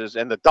instances,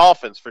 and the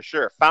Dolphins for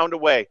sure, found a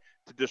way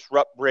to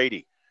disrupt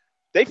Brady.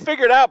 They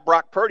figured out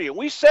Brock Purdy, and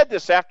we said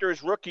this after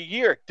his rookie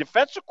year.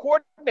 Defensive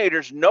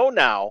coordinators know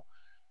now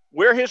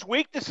where his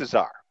weaknesses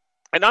are.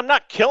 And I'm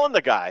not killing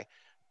the guy,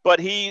 but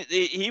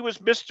he was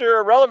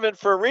Mr. Irrelevant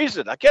for a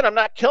reason. Again, I'm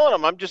not killing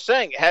him. I'm just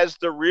saying, has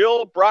the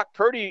real Brock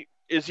Purdy,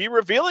 is he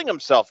revealing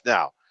himself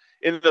now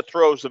in the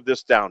throes of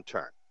this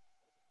downturn?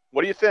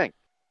 What do you think?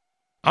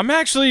 I'm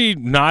actually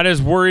not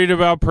as worried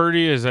about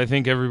Purdy as I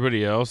think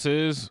everybody else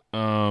is.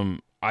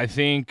 I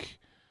think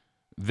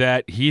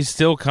that he's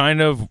still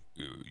kind of,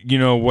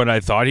 what I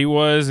thought he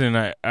was,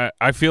 and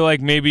I feel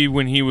like maybe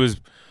when he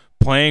was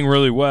playing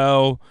really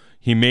well,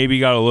 he maybe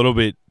got a little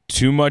bit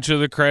too much of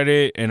the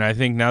credit, and I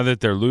think now that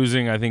they're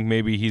losing, I think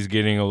maybe he's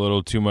getting a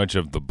little too much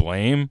of the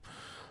blame.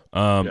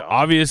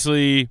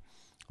 Obviously,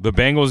 the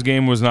Bengals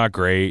game was not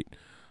great,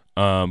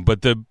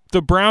 but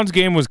the Browns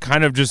game was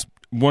kind of just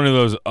one of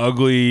those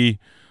ugly,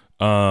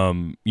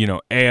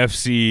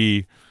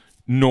 AFC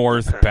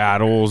North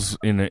battles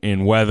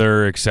in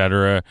weather,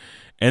 etc.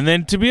 And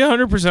then, to be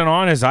 100%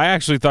 honest, I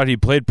actually thought he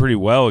played pretty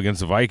well against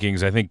the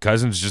Vikings. I think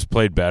Cousins just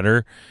played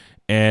better,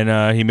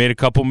 and he made a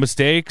couple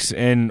mistakes.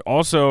 And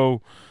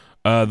also,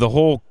 the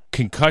whole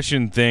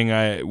concussion thing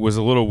was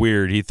a little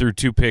weird. He threw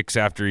 2 picks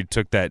after he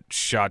took that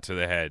shot to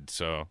the head.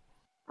 So,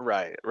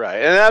 right.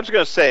 And I was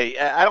going to say,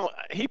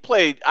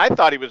 I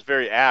thought he was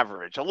very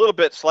average, a little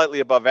bit slightly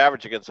above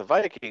average against the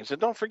Vikings.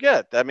 And don't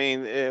forget,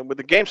 with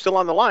the game still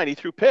on the line, he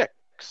threw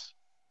picks.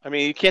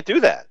 You can't do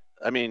that.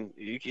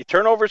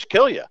 Turnovers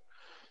kill you.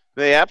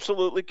 They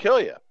absolutely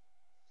kill you.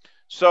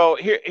 So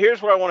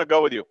here's where I want to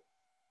go with you.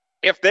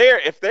 If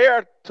they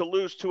are to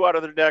lose 2 out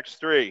of their next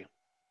 3,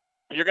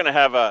 you're going to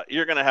have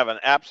an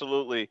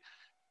absolutely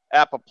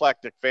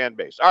apoplectic fan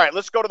base. All right,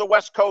 let's go to the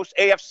West Coast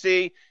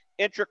AFC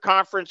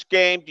intra-conference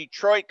game.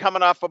 Detroit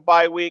coming off a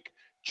bye week.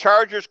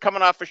 Chargers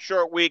coming off a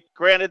short week.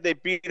 Granted, they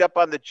beat up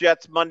on the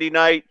Jets Monday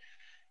night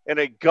in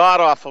a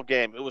god-awful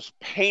game. It was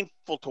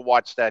painful to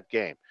watch that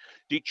game.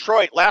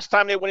 Detroit, last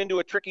time they went into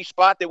a tricky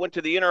spot, they went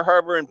to the Inner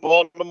Harbor in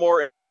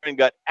Baltimore and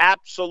got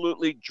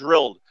absolutely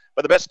drilled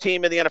by the best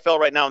team in the NFL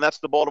right now, and that's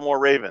the Baltimore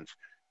Ravens.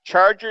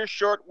 Chargers,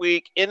 short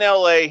week in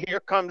L.A. Here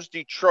comes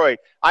Detroit.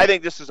 I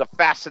think this is a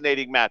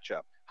fascinating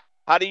matchup.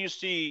 How do you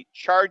see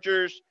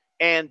Chargers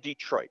and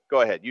Detroit? Go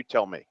ahead. You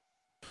tell me.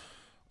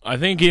 I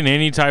think in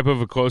any type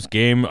of a close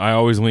game, I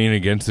always lean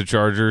against the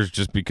Chargers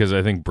just because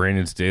I think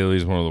Brandon Staley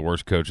is one of the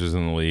worst coaches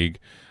in the league.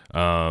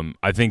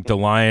 I think the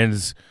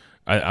Lions,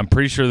 I'm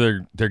pretty sure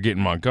they're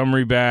getting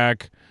Montgomery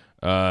back.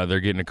 They're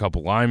getting a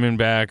couple linemen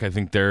back. I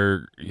think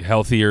they're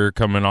healthier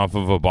coming off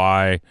of a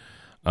bye.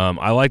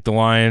 I like the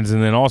Lions.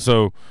 And then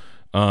also,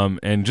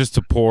 and just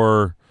to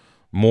pour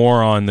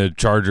more on the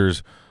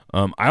Chargers,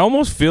 I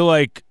almost feel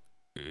like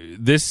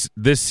this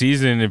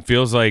season it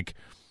feels like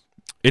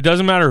it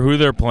doesn't matter who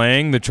they're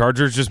playing. The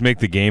Chargers just make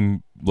the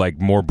game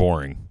like more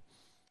boring.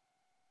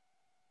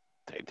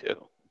 They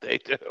do.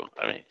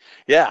 I mean,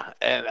 yeah,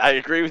 and I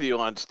agree with you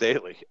on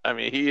Staley. I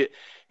mean,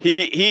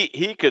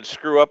 he could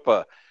screw up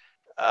a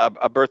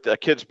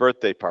kid's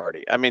birthday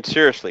party. I mean,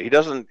 seriously, I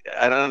don't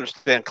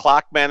understand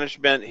clock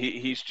management.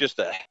 He's just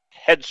a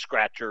head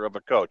scratcher of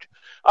a coach.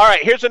 All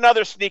right, here's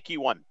another sneaky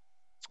one.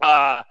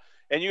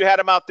 And you had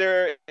him out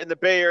there in the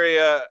Bay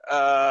Area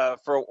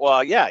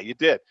yeah, you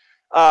did.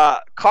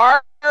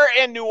 Carter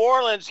and New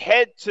Orleans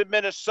head to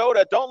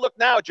Minnesota. Don't look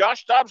now.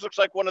 Josh Dobbs looks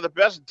like one of the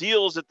best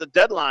deals at the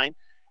deadline.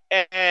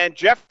 And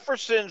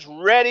Jefferson's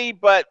ready,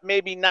 but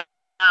maybe not.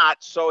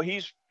 So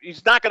he's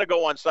not going to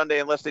go on Sunday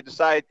unless they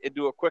decide to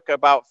do a quick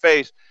about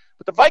face.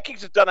 But the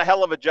Vikings have done a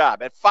hell of a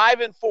job. At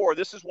 5-4,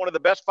 this is one of the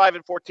best 5-4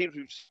 teams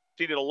we've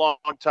seen in a long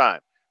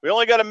time. We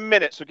only got a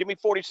minute, so give me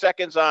 40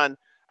 seconds on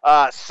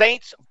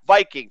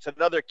Saints-Vikings,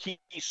 another key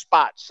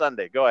spot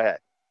Sunday. Go ahead.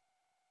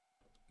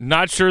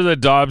 Not sure that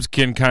Dobbs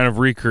can kind of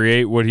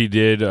recreate what he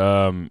did,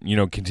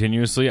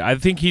 continuously. I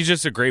think he's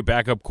just a great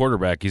backup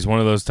quarterback. He's one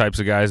of those types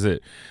of guys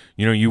that,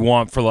 you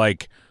want for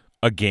like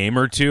a game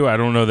or two. I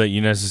don't know that you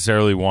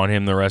necessarily want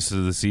him the rest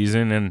of the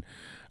season. And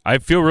I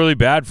feel really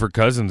bad for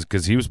Cousins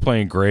because he was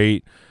playing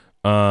great.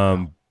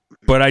 But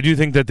I do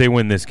think that they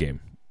win this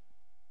game.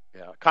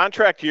 Yeah,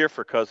 contract year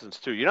for Cousins,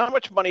 too. You know how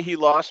much money he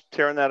lost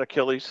tearing that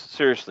Achilles?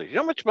 Seriously. You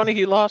know how much money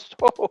he lost?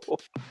 Oh,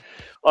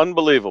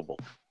 unbelievable.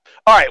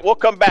 All right, we'll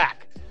come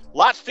back.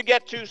 Lots to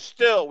get to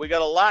still. We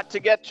got a lot to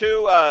get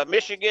to.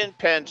 Michigan,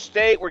 Penn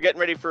State. We're getting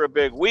ready for a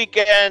big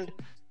weekend.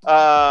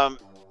 The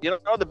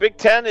Big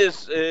Ten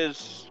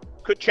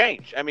could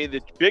change. I mean, the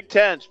Big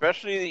Ten,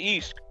 especially the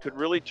East, could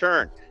really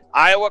turn.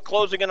 Iowa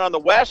closing in on the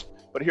West,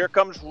 but here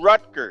comes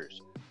Rutgers.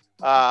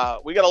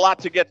 We got a lot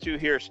to get to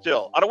here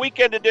still. On a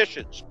weekend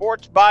edition,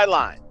 Sports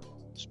Byline,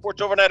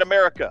 Sports Overnight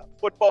America,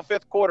 football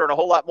fifth quarter, and a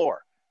whole lot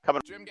more.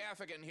 Jim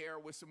Gaffigan here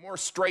with some more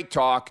straight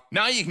talk.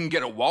 Now you can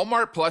get a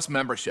Walmart Plus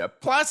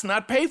membership, plus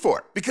not pay for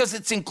it, because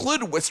it's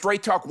included with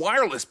Straight Talk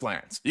wireless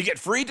plans. You get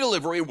free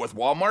delivery with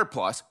Walmart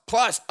Plus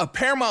a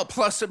Paramount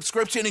Plus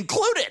subscription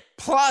included.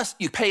 Plus,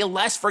 you pay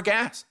less for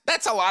gas.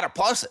 That's a lot of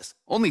pluses.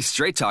 Only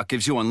Straight Talk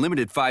gives you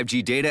unlimited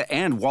 5G data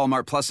and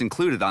Walmart Plus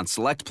included on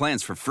select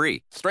plans for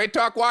free. Straight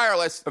Talk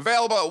wireless,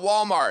 available at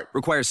Walmart.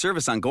 Requires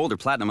service on Gold or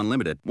Platinum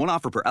Unlimited. One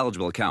offer per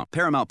eligible account.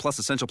 Paramount Plus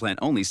Essential Plan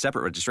only.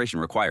 Separate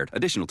registration required.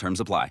 Additional terms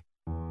apply.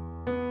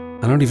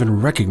 I don't even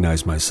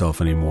recognize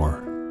myself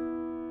anymore.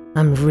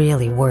 I'm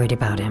really worried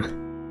about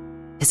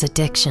him. His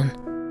addiction.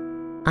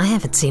 I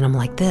haven't seen him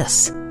like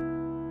this.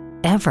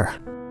 Ever.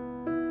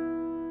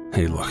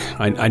 Hey, look,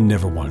 I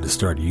never wanted to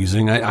start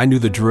using. I knew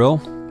the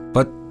drill,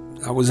 but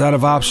I was out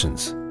of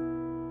options.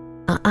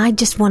 I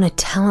just want to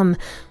tell him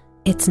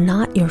it's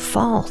not your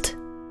fault.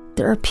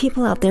 There are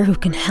people out there who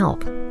can help.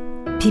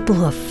 People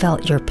who have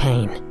felt your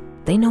pain.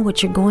 They know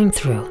what you're going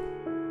through.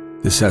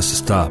 This has to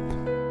stop.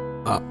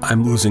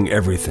 I'm losing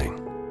everything.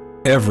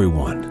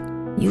 Everyone.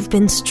 You've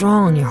been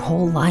strong your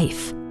whole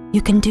life.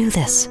 You can do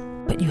this,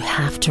 but you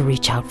have to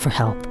reach out for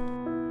help.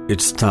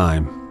 It's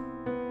time.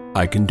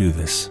 I can do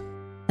this.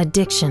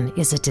 Addiction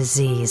is a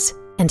disease,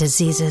 and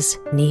diseases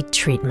need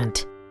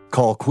treatment.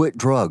 Call Quit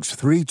Drugs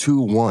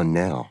 321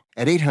 now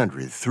at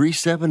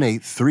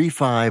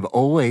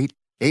 800-378-3508,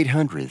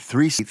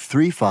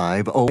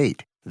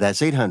 800-378-3508.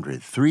 That's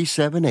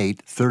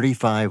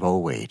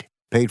 800-378-3508.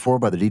 Paid for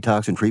by the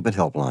Detox and Treatment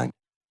Helpline.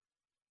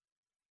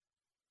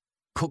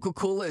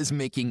 Coca-Cola is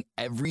making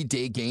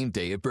everyday game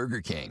day at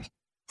Burger King.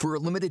 For a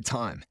limited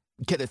time,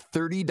 get a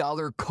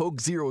 $30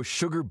 Coke Zero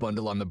Sugar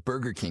Bundle on the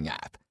Burger King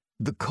app.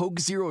 The Coke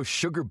Zero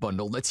Sugar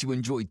Bundle lets you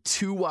enjoy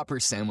 2 Whopper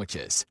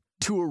sandwiches,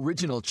 2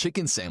 original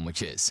chicken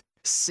sandwiches,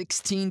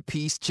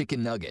 16-piece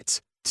chicken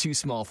nuggets, 2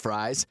 small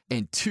fries,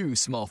 and 2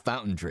 small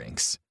fountain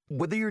drinks.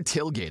 Whether you're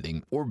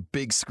tailgating or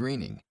big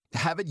screening,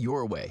 have it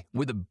your way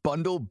with a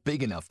bundle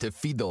big enough to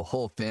feed the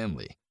whole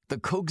family. The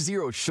Coke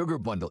Zero Sugar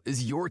Bundle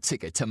is your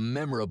ticket to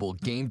memorable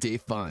game day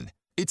fun.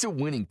 It's a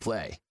winning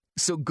play.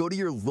 So go to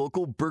your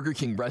local Burger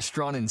King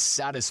restaurant and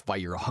satisfy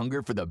your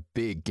hunger for the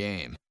big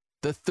game.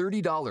 The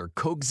 $30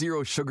 Coke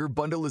Zero Sugar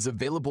Bundle is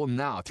available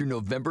now through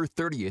November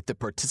 30th at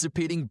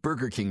participating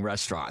Burger King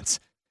restaurants.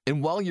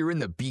 And while you're in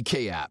the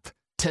BK app,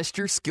 test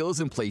your skills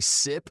and play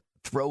Sip,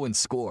 Throw, and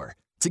Score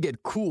to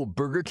get cool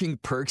Burger King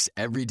perks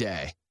every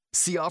day.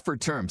 See offer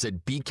terms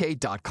at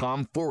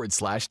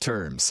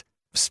bk.com/terms.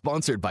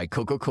 Sponsored by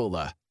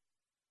Coca-Cola.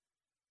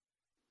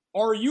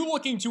 Are you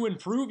looking to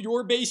improve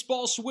your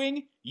baseball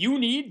swing? You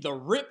need the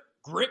Rip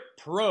Grip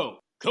Pro.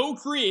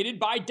 Co-created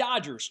by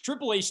Dodgers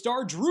AAA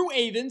star Drew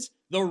Avans,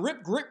 the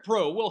Rip Grip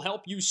Pro will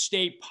help you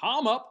stay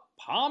palm up,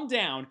 palm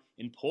down,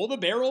 and pull the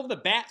barrel of the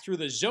bat through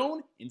the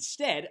zone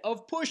instead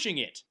of pushing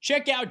it.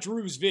 Check out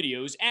Drew's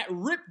videos at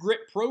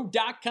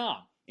ripgrippro.com,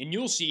 and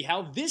you'll see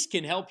how this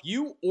can help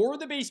you or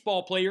the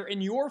baseball player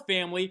in your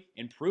family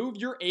improve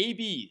your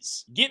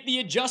ABs. Get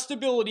the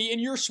adjustability in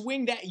your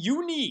swing that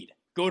you need.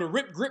 Go to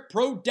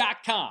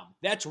ripgrippro.com.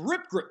 That's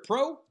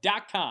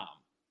ripgrippro.com.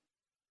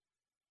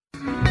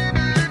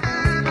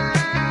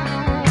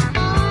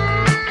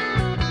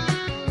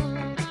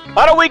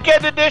 On a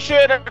weekend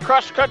edition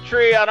across the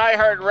country on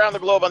iHeart, around the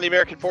globe on the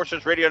American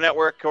Forces Radio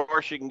Network. Of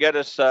course, you can get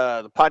us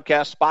the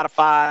podcast,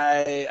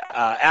 Spotify,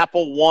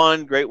 Apple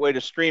One, great way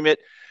to stream it.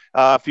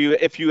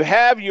 If you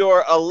have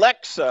your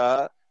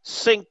Alexa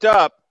synced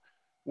up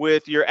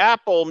with your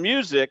Apple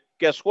Music,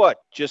 guess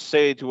what? Just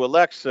say to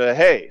Alexa,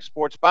 hey,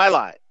 Sports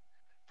Byline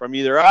from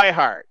either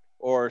iHeart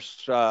or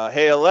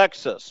hey,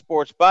 Alexa,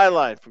 Sports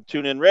Byline from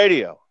TuneIn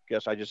Radio.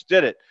 Guess I just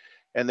did it.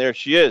 And there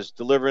she is,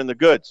 delivering the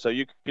goods. So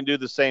you can do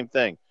the same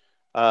thing.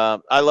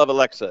 I love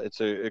Alexa.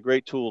 It's a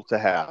great tool to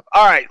have.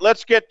 All right,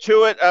 let's get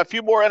to it. A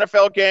few more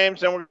NFL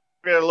games, and we're going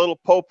to get a little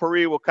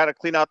potpourri. We'll kind of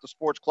clean out the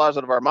sports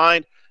closet of our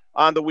mind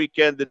on the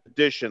weekend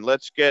edition.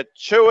 Let's get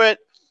to it.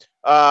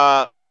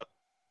 I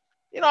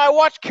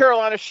watched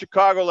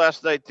Carolina-Chicago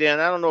last night, Dan.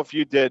 I don't know if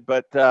you did,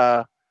 but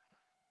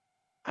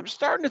I'm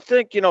starting to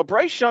think,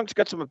 Bryce Young's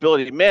got some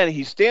ability. Man,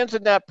 he stands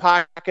in that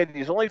pocket.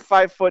 He's only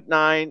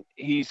 5'9".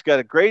 He's got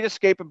a great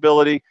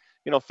escapability.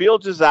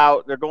 Fields is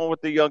out. They're going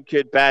with the young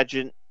kid,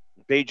 Bagent.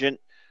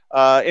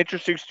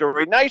 Interesting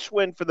story. Nice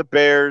win for the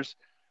Bears.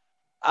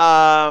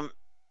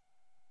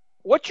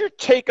 What's your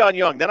take on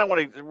Young? Then what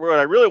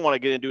I really want to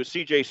get into is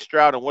C.J.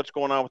 Stroud and what's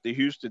going on with the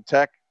Houston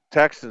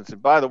Texans.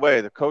 And by the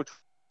way, the coach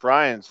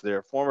Ryan's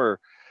their former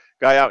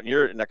guy out in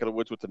your neck of the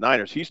woods with the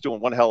Niners. He's doing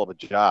one hell of a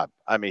job.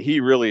 I mean, he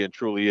really and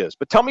truly is.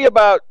 But tell me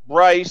about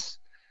Bryce.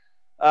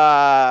 You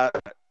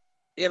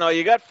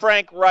got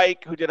Frank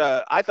Reich, who did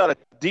I thought a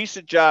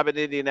decent job in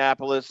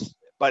Indianapolis,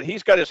 but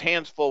he's got his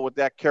hands full with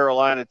that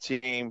Carolina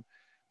team.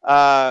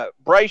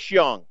 Bryce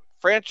Young,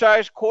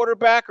 franchise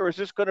quarterback, or is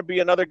this going to be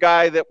another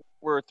guy that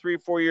we're 3 or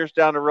 4 years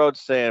down the road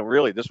saying,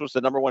 really, this was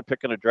the number one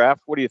pick in the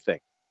draft? What do you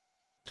think?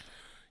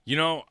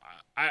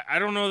 I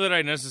don't know that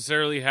I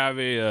necessarily have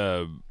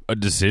a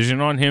decision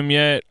on him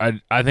yet.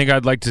 I think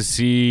I'd like to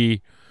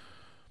see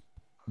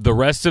the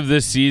rest of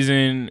this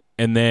season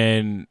and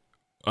then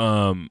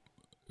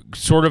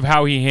sort of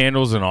how he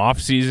handles an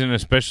off season,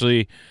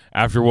 especially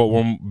after what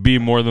will be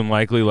more than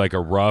likely like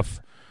a rough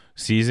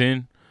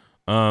season,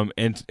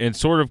 and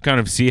sort of kind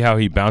of see how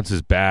he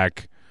bounces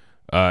back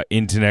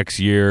into next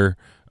year.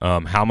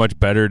 How much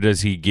better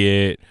does he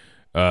get?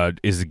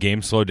 Is the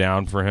game slow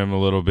down for him a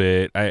little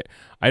bit?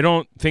 I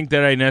don't think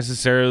that I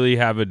necessarily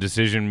have a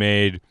decision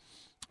made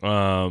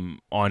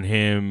on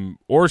him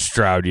or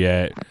Stroud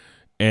yet,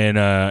 and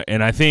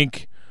I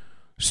think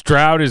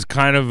Stroud is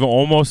kind of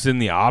almost in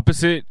the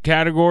opposite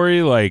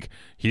category. Like,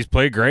 he's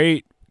played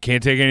great,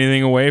 can't take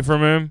anything away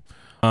from him,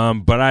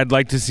 but I'd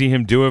like to see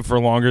him do it for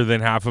longer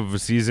than half of a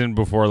season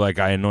before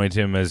I anoint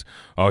him as,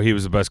 he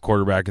was the best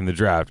quarterback in the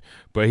draft.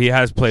 But he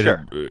has played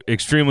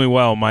extremely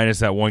well, minus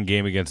that one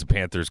game against the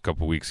Panthers a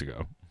couple weeks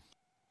ago.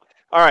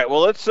 All right,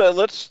 well,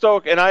 let's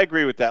stoke, and I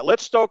agree with that.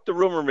 Let's stoke the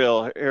rumor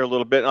mill here a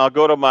little bit, and I'll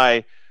go to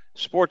my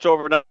Sports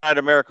Overnight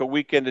America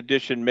Weekend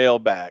Edition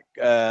mailbag.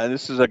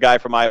 This is a guy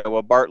from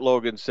Iowa. Bart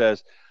Logan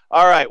says,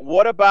 all right,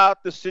 what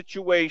about the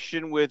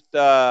situation with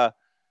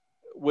Belichick?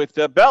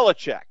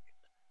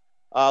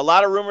 A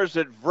lot of rumors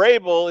that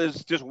Vrabel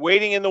is just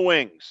waiting in the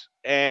wings,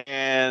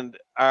 and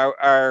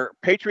our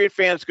Patriot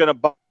fans going to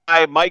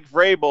buy Mike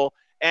Vrabel,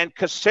 and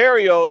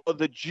Caserio,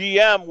 the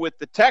GM with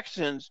the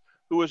Texans,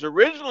 who was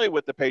originally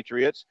with the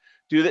Patriots,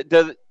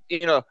 does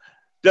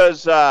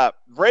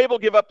Vrabel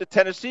give up the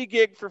Tennessee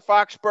gig for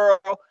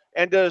Foxborough,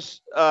 and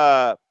does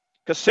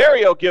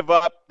Caserio give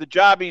up the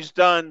job he's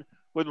done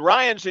with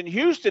Ryans in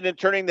Houston and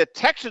turning the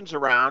Texans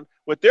around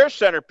with their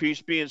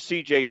centerpiece being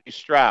C.J.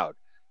 Stroud?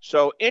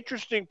 So,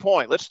 interesting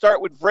point. Let's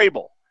start with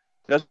Vrabel.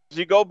 Does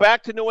he go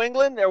back to New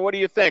England, or what do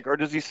you think? Or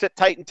does he sit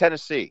tight in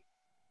Tennessee?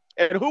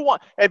 And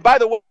by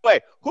the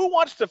way, who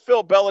wants to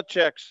fill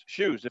Belichick's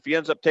shoes if he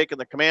ends up taking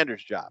the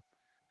Commander's job?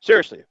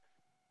 Seriously.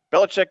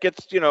 Belichick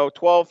gets, $12,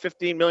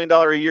 $15 million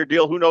a year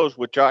deal. Who knows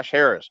with Josh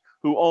Harris,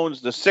 who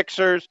owns the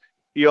Sixers.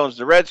 He owns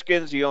the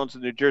Redskins. He owns the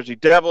New Jersey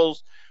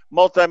Devils.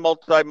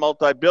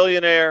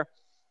 Multi-billionaire.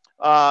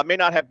 May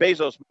not have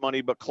Bezos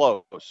money, but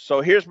close.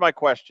 So here's my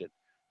question.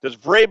 Does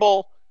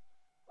Vrabel,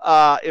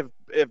 if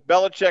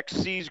Belichick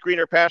sees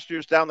greener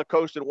pastures down the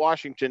coast in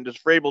Washington, does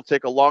Vrabel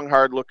take a long,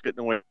 hard look at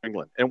New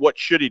England? And what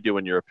should he do,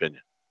 in your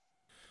opinion?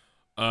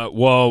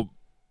 Well,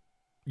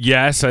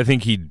 yes, I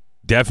think he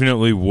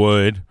definitely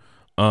would.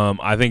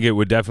 I think it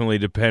would definitely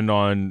depend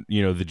on,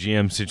 the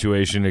GM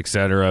situation, et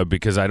cetera,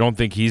 because I don't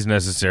think he's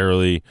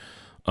necessarily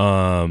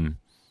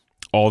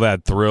all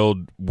that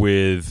thrilled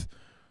with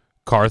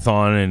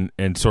Carthon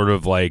and sort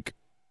of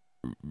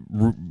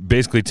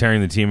basically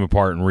tearing the team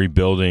apart and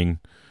rebuilding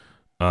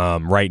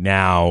right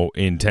now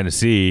in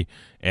Tennessee.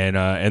 And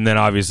then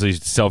obviously,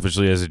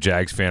 selfishly as a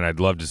Jags fan, I'd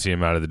love to see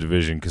him out of the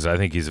division because I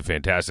think he's a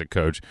fantastic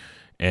coach.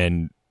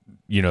 And,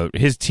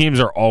 his teams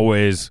are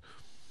always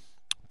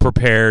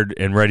prepared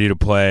and ready to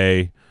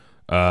play.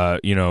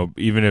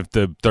 Even if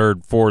the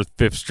third, fourth,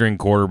 fifth string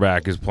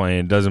quarterback is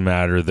playing, doesn't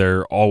matter.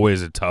 They're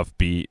always a tough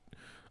beat,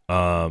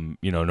 no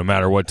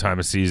matter what time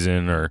of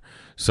season.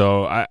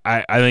 So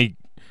I think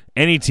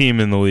any team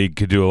in the league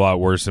could do a lot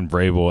worse than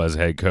Vrabel as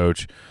head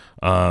coach.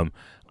 I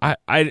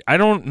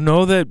don't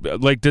know that,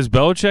 does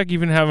Belichick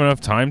even have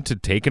enough time to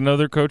take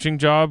another coaching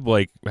job?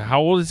 How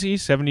old is he,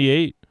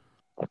 78?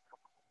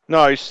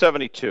 No, he's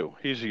 72.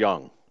 He's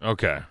young.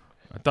 Okay.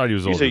 I thought he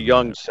was older. He's a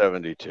young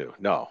 72.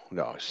 No,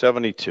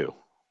 72.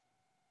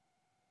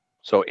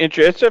 So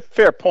it's a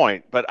fair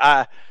point, but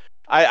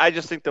I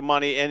just think the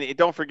money, and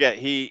don't forget,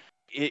 he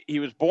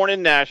was born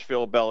in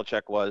Nashville,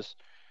 Belichick was.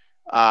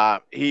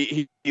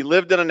 He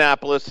lived in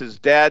Annapolis. His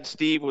dad,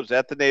 Steve, was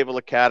at the Naval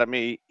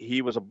Academy.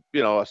 He was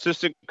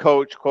assistant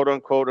coach, quote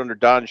unquote, under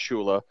Don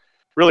Shula.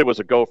 Really was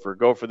a gopher.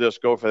 Go for this,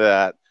 go for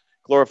that.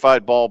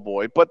 Glorified ball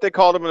boy. But they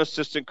called him an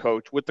assistant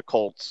coach with the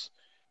Colts.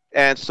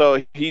 And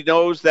so he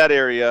knows that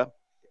area,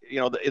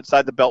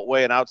 inside the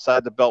Beltway and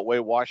outside the Beltway,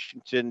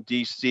 Washington,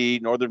 D.C.,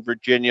 Northern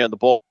Virginia, and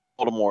the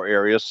Baltimore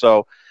area.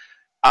 So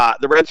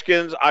the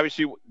Redskins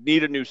obviously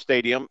need a new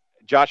stadium.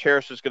 Josh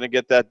Harris is going to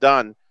get that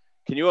done.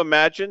 Can you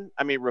imagine?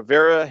 I mean,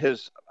 Rivera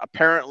has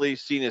apparently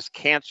seen his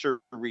cancer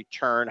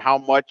return. How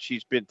much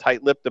he's been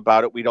tight-lipped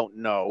about it, we don't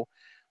know.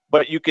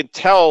 But you can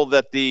tell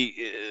that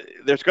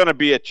there's going to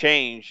be a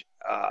change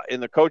in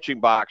the coaching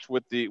box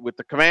with the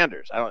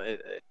Commanders.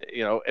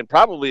 And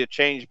probably a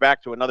change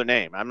back to another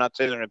name. I'm not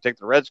saying they're going to take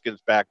the Redskins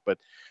back, but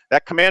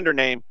that Commander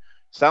name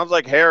sounds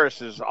like Harris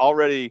has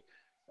already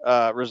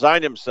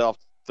resigned himself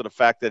to the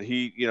fact that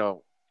he's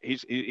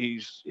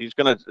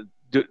going to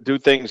do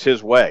things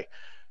his way.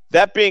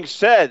 That being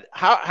said,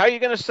 how are you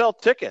going to sell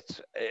tickets?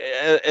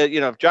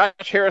 If Josh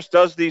Harris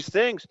does these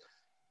things,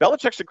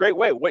 Belichick's a great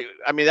way.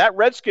 That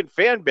Redskin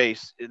fan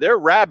base, they're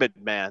rabid,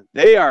 man.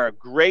 They are a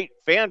great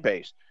fan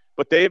base,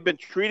 but they have been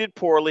treated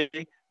poorly.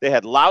 They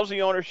had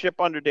lousy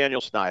ownership under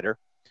Daniel Snyder.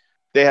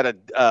 They had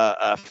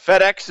a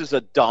FedEx is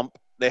a dump.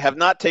 They have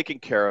not taken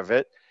care of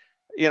it.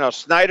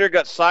 Snyder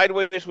got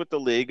sideways with the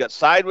league, got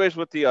sideways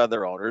with the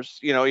other owners.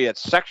 He had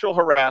sexual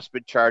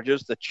harassment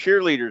charges. The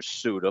cheerleaders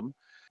sued him.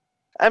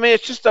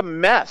 It's just a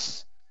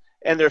mess.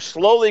 And they're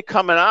slowly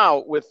coming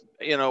out with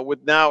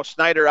now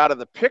Snyder out of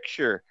the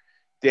picture,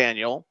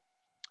 Daniel.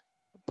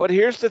 But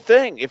here's the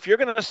thing. If you're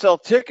going to sell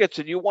tickets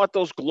and you want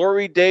those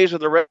glory days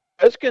of the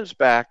Redskins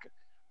back,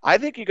 I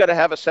think you got to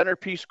have a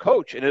centerpiece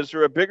coach. And is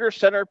there a bigger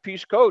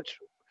centerpiece coach,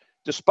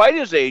 despite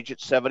his age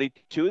at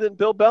 72, than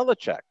Bill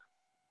Belichick?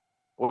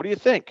 What do you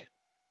think?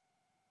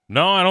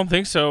 No, I don't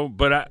think so.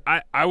 But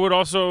I would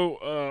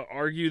also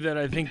argue that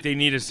I think they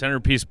need a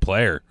centerpiece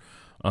player.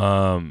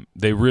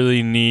 They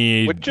really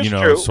need,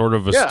 sort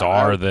of a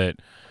star that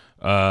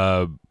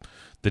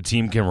the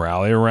team can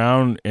rally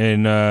around.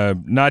 And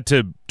not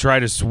to try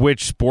to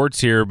switch sports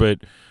here, but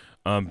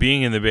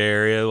being in the Bay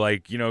Area,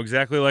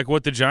 exactly like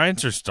what the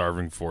Giants are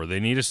starving for.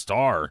 They need a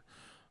star.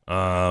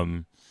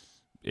 Having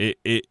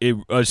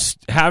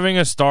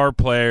a star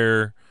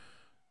player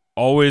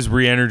always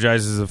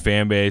re-energizes the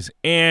fan base.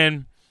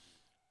 And,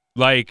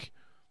 I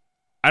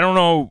don't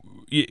know,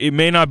 it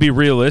may not be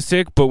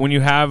realistic, but when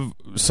you have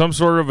some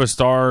sort of a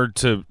star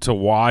to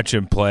watch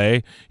and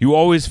play, you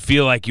always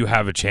feel like you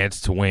have a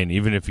chance to win,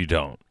 even if you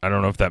don't. I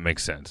don't know if that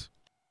makes sense.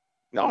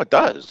 No, it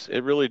does.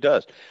 It really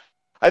does.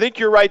 I think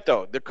you're right,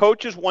 though. The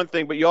coach is one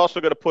thing, but you also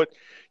got to put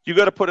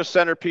a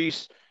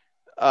centerpiece,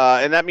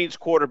 and that means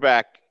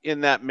quarterback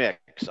in that mix.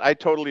 I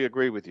totally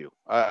agree with you.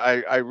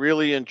 I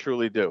really and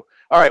truly do.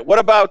 All right, what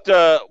about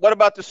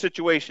the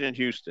situation in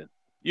Houston?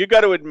 You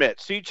got to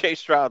admit, C.J.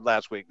 Stroud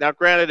last week. Now,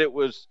 granted, it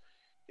was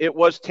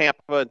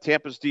Tampa, and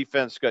Tampa's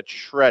defense got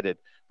shredded.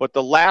 But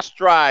the last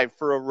drive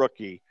for a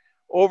rookie,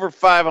 over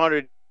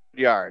 500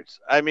 yards.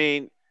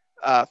 Throwing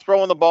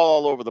the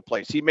ball all over the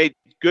place. He made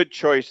good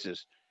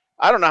choices.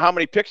 I don't know how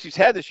many picks he's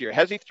had this year.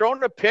 Has he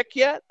thrown a pick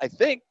yet? I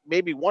think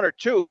maybe one or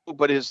two,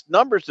 but his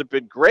numbers have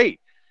been great.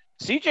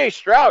 C.J.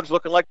 Stroud's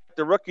looking like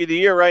the rookie of the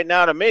year right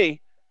now to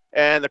me,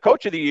 and the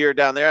coach of the year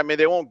down there.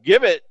 They won't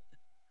give it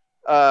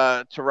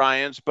to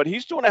Ryans, but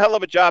he's doing a hell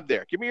of a job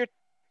there. Give me your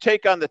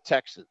take on the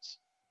Texans.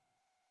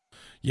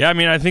 Yeah,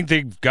 I think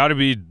they've got to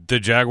be the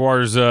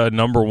Jaguars'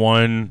 number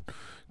one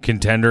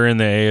contender in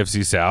the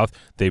AFC South.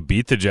 They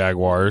beat the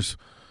Jaguars.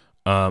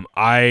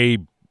 I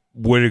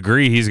would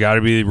agree he's got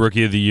to be the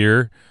Rookie of the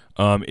Year.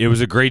 It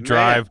was a great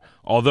drive.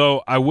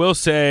 Although I will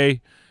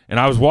say, and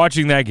I was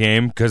watching that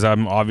game because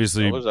I'm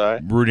obviously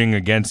rooting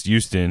against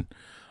Houston,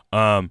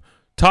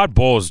 Todd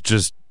Bowles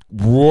just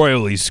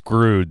royally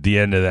screwed the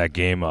end of that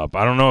game up.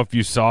 I don't know if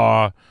you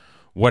saw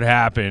what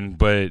happened,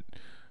 but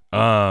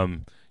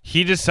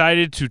he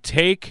decided to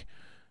take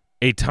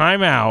a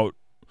timeout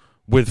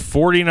with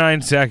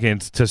 49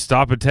 seconds to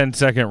stop a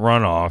 10-second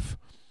runoff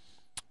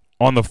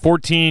on the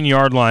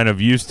 14-yard line of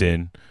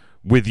Houston,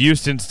 with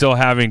Houston still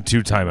having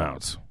two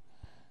timeouts.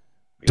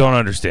 don't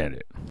understand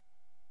it.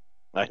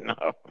 I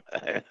know.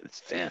 I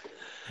understand.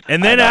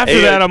 And then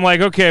after that, I'm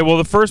like, okay, well,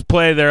 the first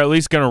play, they're at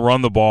least going to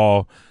run the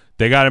ball.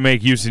 They got to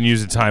make Houston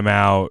use a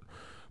timeout.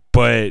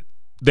 But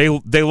they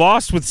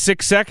lost with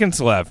 6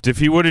 seconds left. If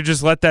he would have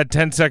just let that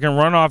 10-second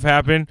runoff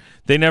happen,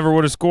 they never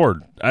would have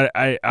scored.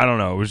 I don't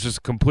know. It was just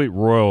a complete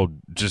royal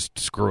just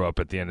screw up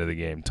at the end of the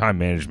game. Time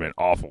management,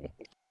 awful.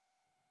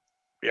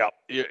 Yeah,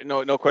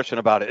 no question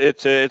about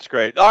it. It's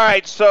great. All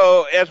right,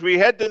 so as we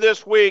head to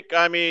this week,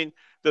 I mean,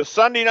 the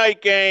Sunday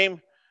night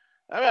game,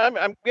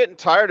 I'm getting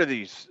tired of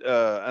these, and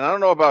I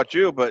don't know about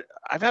you, but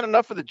I've had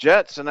enough of the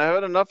Jets, and I've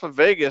had enough of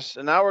Vegas,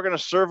 and now we're going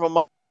to serve them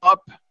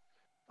up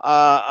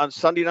on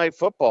Sunday Night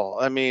Football.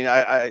 I mean,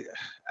 I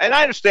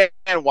understand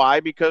why,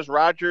 because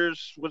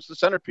Rodgers was the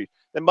centerpiece.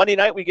 Then Monday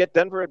night we get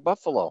Denver at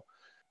Buffalo.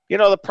 You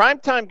know, the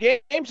primetime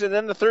games, and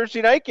then the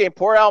Thursday night game,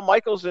 poor Al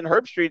Michaels and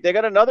Herb Street, they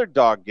got another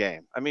dog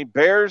game. I mean,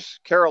 Bears,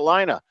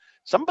 Carolina.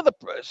 Some of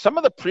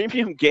the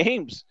premium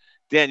games,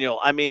 Daniel,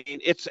 I mean,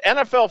 it's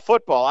NFL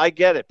football. I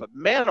get it, but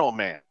man, oh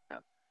man.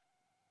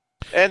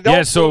 And we're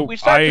going to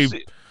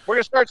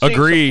start seeing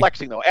some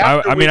flexing, though.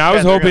 I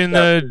was hoping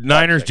the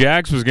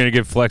Niners-Jags was going to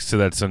get flexed to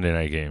that Sunday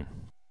night game.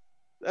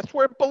 That's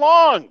where it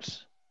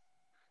belongs.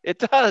 It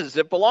does.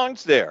 It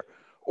belongs there.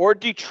 Or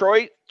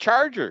Detroit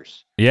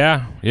Chargers.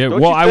 Yeah.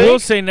 Well, I will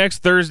say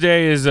next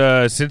Thursday is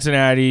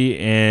Cincinnati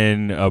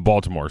and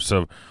Baltimore.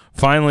 So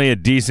finally a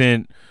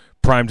decent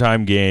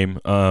primetime game.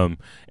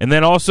 And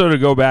then also to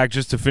go back,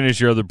 just to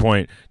finish your other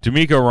point,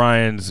 D'Amico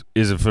Ryans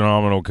is a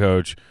phenomenal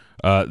coach.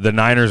 The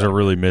Niners are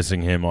really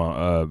missing him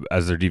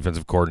as their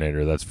defensive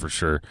coordinator, that's for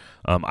sure.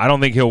 I don't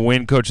think he'll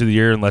win Coach of the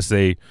Year unless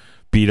they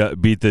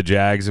beat the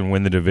Jags and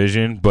win the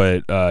division,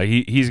 but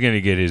he's going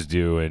to get his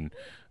due, and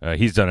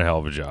he's done a hell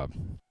of a job.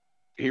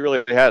 He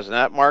really has. And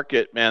that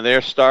market, man, they're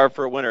starved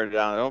for a winner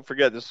down. Don't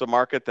forget, this is a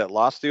market that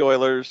lost the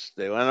Oilers.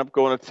 They ended up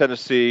going to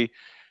Tennessee.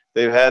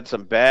 They've had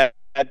some bad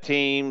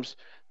teams.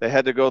 They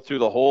had to go through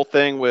the whole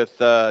thing with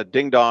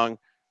Ding Dong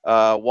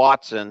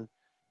Watson,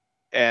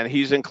 and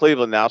he's in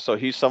Cleveland now, so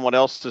he's someone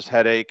else's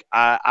headache.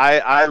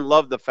 I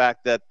love the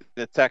fact that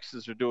the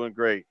Texans are doing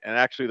great. And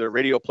actually, their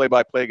radio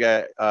play-by-play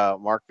guy,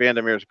 Mark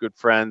Vandermeer, is a good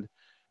friend,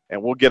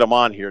 and we'll get him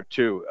on here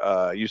too.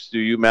 Used to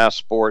do UMass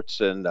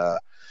Sports and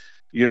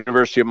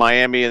University of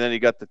Miami, and then he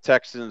got the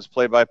Texans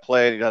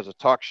play-by-play, and he has a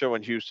talk show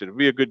in Houston. It'd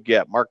be a good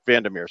get, Mark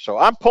Vandermeer. So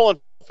I'm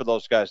pulling for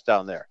those guys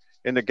down there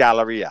in the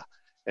Galleria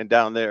and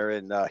down there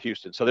in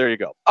Houston. So there you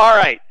go. All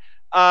right.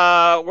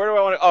 Where do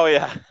I want to – oh,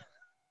 yeah.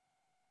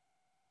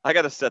 I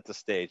got to set the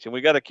stage, and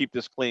we got to keep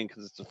this clean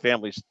because it's a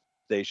family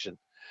station.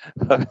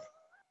 The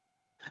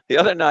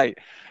other night,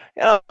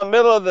 in the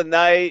middle of the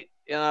night,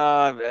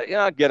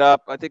 I get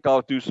up. I think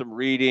I'll do some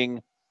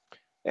reading,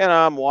 and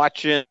I'm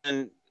watching –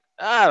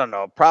 I don't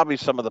know, probably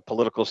some of the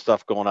political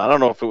stuff going on. I don't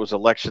know if it was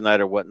election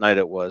night or what night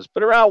it was,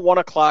 but around 1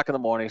 o'clock in the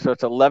morning, so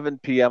it's 11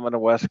 p.m. on the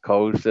West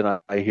Coast, and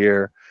I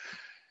hear,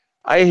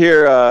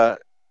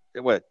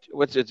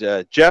 what's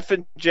it, Jeff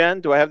and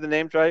Jen? Do I have the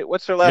names right?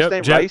 What's their last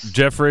name? Rice?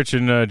 Jeff Rich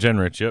and Jen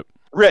Rich, yep.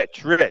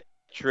 Rich,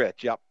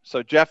 yep.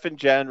 So Jeff and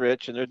Jen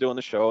Rich, and they're doing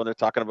the show, and they're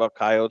talking about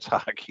Coyotes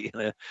hockey.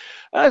 And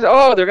I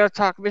said, they're going to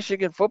talk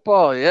Michigan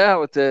football, yeah,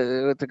 with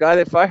the guy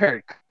they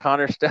fired,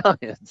 Connor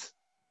Stallions.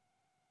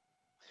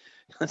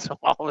 And so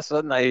all of a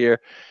sudden I hear,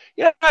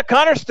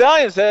 Connor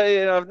Stallions,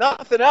 if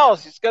nothing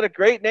else, he's got a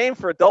great name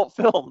for adult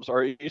films.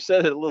 Or you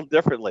said it a little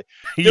differently.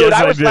 Dude, yes,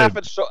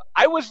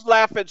 I was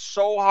laughing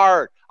so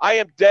hard. I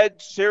am dead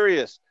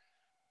serious.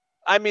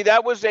 I mean,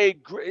 that was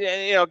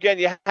again,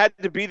 you had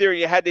to be there.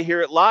 You had to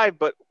hear it live.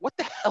 But what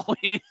the hell?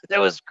 That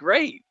was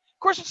great. Of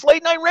course, it's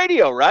late night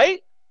radio, right?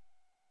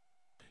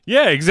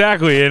 Yeah,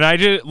 exactly. And I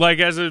just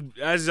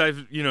as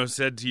I've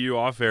said to you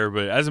off air,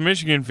 but as a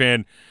Michigan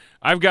fan,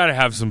 I've got to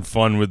have some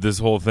fun with this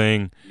whole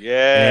thing.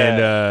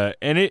 Yeah.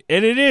 And it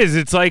is.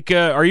 It's like,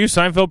 are you a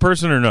Seinfeld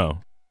person or no?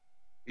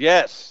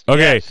 Yes.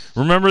 Okay. Yes.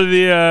 Remember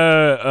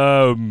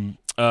the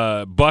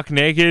Buck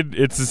Naked?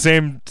 It's the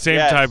same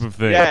type of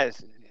thing.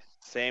 Yes.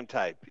 Same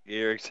type.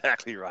 You're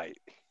exactly right.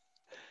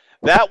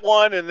 That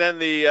one, and then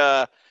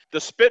the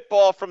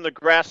Spitball from the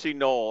Grassy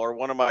Knoll are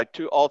one of my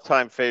two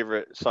all-time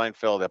favorite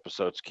Seinfeld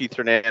episodes. Keith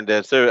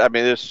Hernandez.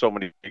 There's so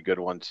many good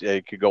ones. Yeah,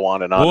 you could go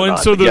on and on. Well, and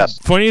so the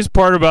funniest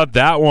part about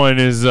that one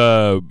is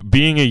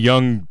being a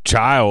young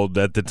child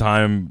at the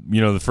time,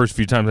 the first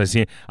few times I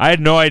seen it, I had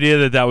no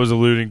idea that was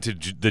alluding to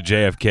the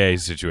JFK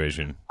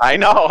situation. I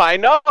know.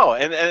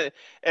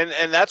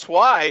 And that's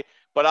why.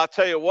 But I'll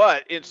tell you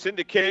what, in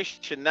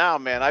syndication now,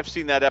 man, I've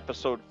seen that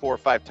episode 4 or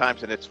 5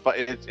 times, and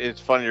it's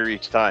funnier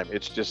each time.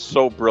 It's just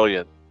so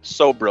brilliant.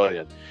 So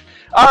brilliant.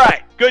 All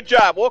right, good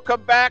job. We'll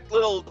come back.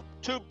 Little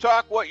tube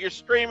talk, what you're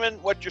screaming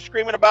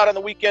about on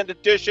the weekend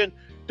edition.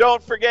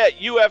 Don't forget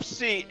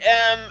UFC,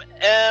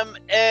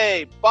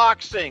 MMA,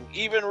 boxing,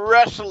 even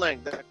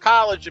wrestling, the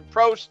college and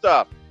pro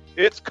stuff.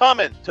 It's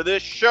coming to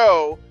this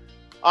show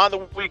on the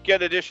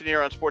weekend edition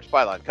here on Sports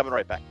Byline. Coming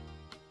right back.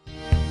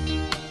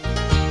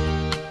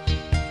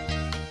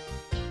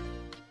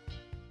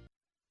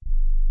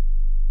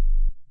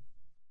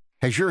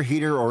 Has your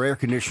heater or air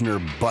conditioner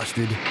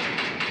busted?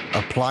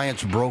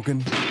 Appliance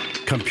broken?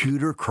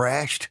 Computer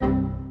crashed?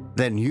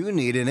 Then you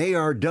need an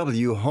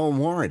ARW home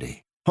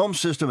warranty. Home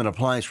system and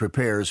appliance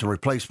repairs and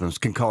replacements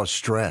can cause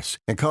stress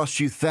and cost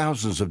you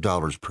thousands of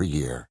dollars per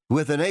year.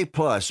 With an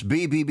A-plus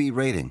BBB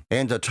rating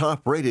and a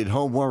top-rated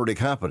home warranty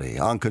company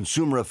on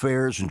Consumer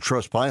Affairs and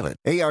Trustpilot,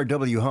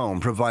 ARW Home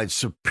provides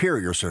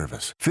superior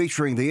service,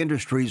 featuring the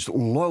industry's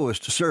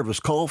lowest service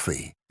call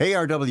fee.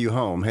 ARW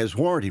Home has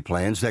warranty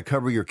plans that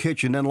cover your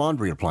kitchen and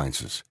laundry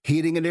appliances,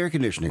 heating and air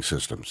conditioning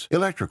systems,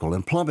 electrical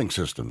and plumbing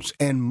systems,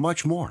 and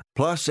much more.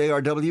 Plus,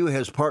 ARW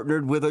has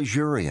partnered with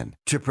Azurian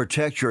to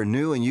protect your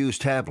new and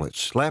used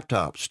tablets,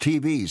 laptops,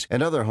 TVs,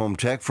 and other home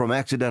tech from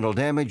accidental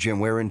damage and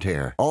wear and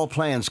tear. All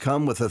plans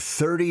come with a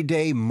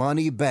 30-day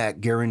money-back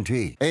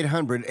guarantee.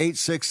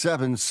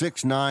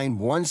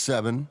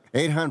 800-867-6917.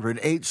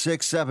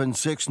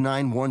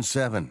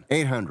 800-867-6917.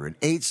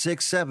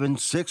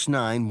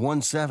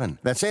 800-867-6917.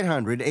 That's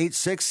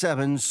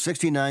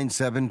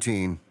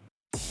 800-867-6917.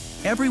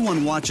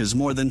 Everyone watches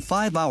more than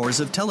 5 hours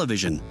of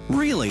television.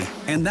 Really?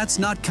 And that's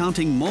not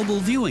counting mobile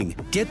viewing.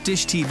 Get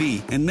Dish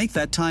TV and make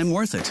that time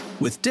worth it.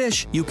 With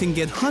Dish, you can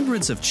get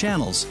hundreds of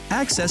channels,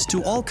 access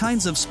to all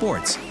kinds of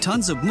sports,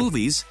 tons of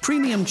movies,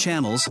 premium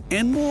channels,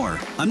 and more.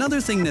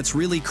 Another thing that's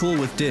really cool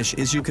with Dish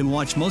is you can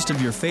watch most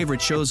of your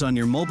favorite shows on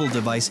your mobile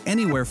device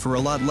anywhere for a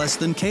lot less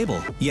than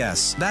cable.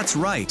 Yes, that's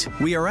right.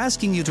 We are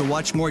asking you to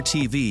watch more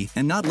TV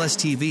and not less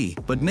TV,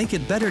 but make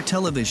it better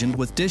television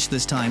with Dish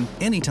this time,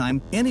 anytime,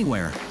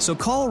 anywhere. So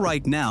call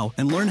right now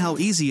and learn how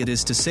easy it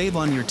is to save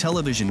on your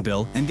television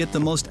bill and get the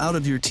most out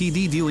of your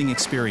TV viewing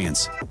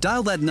experience.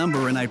 Dial that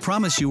number and I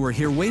promise you we're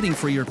here waiting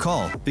for your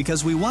call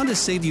because we want to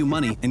save you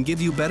money and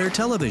give you better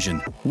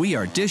television. We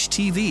are Dish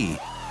TV.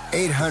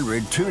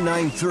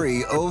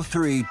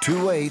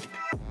 800-293-0328.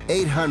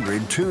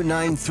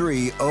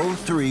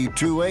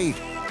 800-293-0328.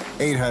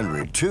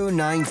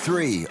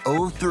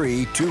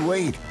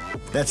 800-293-0328.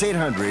 That's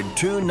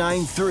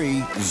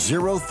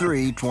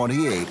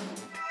 800-293-0328.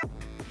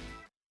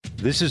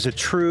 This is a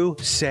true,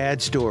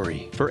 sad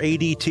story for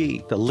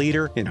ADT, the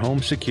leader in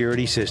home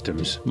security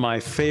systems. My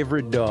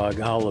favorite dog,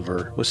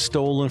 Oliver, was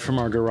stolen from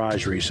our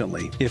garage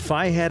recently. If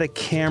I had a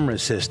camera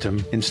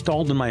system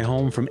installed in my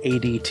home from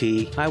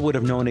ADT, I would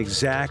have known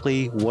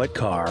exactly what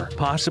car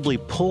possibly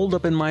pulled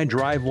up in my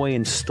driveway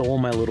and stole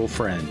my little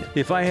friend.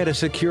 If I had a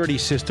security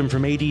system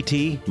from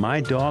ADT,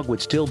 my dog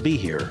would still be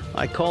here.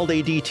 I called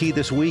ADT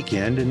this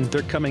weekend, and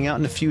they're coming out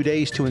in a few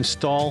days to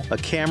install a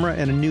camera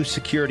and a new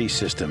security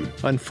system.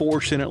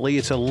 Unfortunately,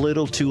 it's a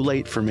little too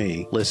late for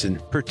me. Listen,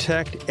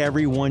 protect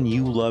everyone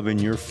you love in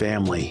your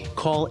family.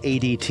 Call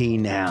ADT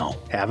now.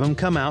 Have them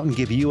come out and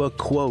give you a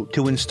quote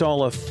to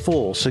install a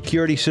full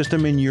security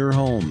system in your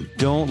home.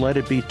 Don't let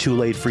it be too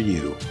late for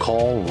you.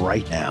 Call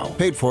right now.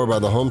 Paid for by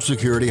the Home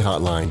Security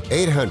Hotline.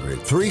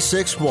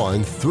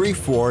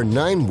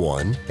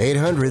 800-361-3491.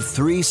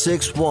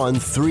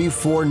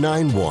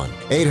 800-361-3491.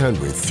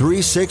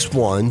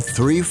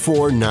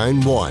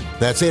 800-361-3491.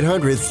 That's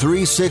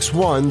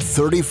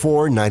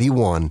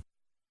 800-361-3491.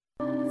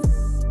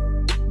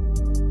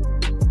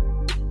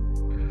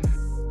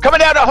 Coming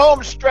down the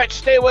home stretch,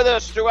 stay with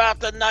us throughout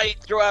the night,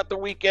 throughout the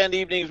weekend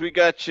evenings. We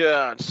got you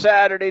on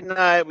Saturday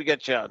night. We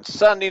got you on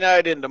Sunday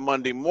night into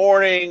Monday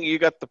morning. You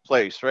got the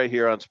place right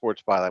here on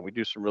Sports Byline. We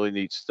do some really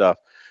neat stuff.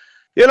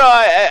 You know,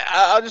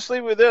 I'll just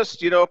leave with this.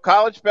 You know,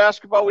 college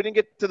basketball, we didn't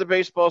get to the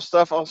baseball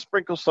stuff. I'll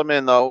sprinkle some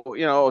in, though.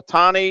 You know,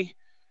 Ohtani,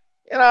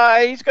 you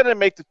know, he's going to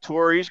make the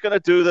tour. He's going to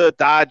do the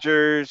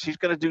Dodgers. He's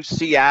going to do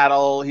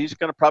Seattle. He's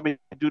going to probably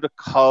do the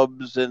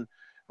Cubs and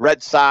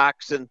Red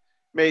Sox and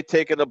may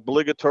take an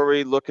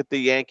obligatory look at the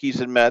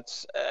Yankees and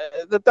Mets.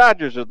 The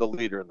Dodgers are the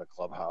leader in the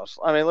clubhouse.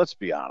 I mean, let's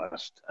be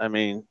honest. I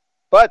mean,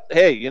 but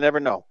hey, you never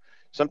know.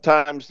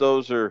 Sometimes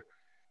those are,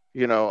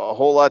 you know, a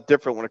whole lot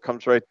different when it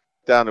comes right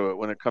down to it.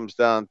 When it comes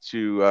down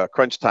to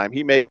crunch time,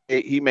 he may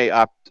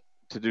opt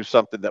to do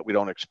something that we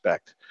don't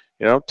expect.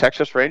 You know,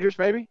 Texas Rangers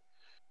maybe.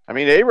 I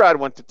mean, A-Rod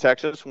went to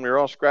Texas and we were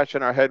all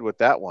scratching our head with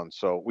that one.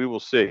 So we will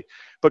see.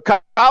 But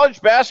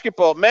college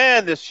basketball,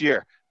 man, this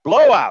year.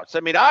 Blowouts.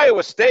 I mean,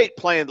 Iowa State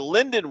playing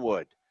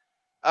Lindenwood.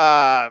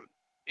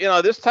 You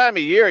know, this time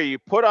of year, you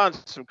put on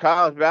some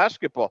college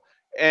basketball.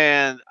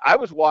 And I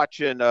was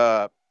watching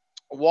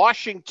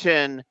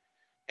Washington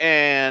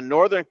and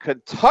Northern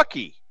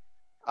Kentucky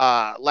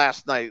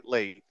last night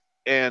late.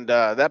 And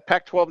that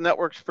Pac-12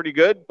 network's pretty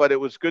good, but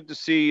it was good to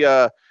see,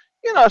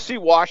 see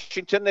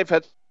Washington. They've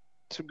had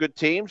some good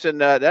teams.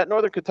 And that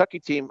Northern Kentucky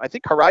team, I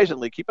think Horizon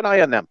League, keep an eye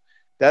on them.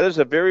 That is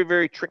a very,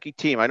 very tricky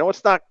team. I know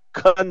it's not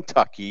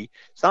Kentucky.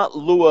 It's not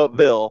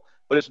Louisville,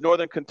 but it's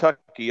Northern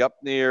Kentucky up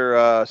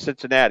near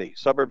Cincinnati,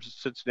 suburbs of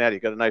Cincinnati.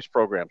 Got a nice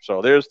program. So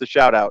there's the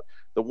shout out,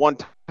 the one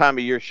time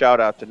a year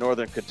shout out to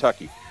Northern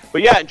Kentucky.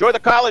 But yeah, enjoy the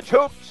college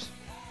hoops.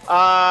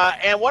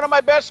 And one of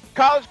my best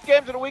college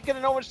games of the weekend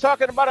that no one's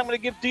talking about, I'm going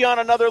to give Dion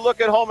another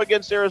look at home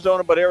against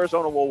Arizona, but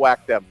Arizona will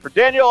whack them. For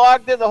Daniel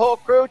Ogden, the whole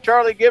crew,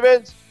 Charlie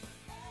Gibbons,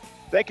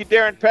 thank you,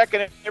 Darren Peck,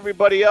 and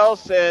everybody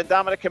else, and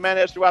Dominic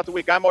Jimenez throughout the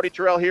week. I'm Marty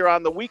Terrell here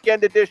on the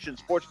Weekend Edition,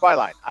 Sports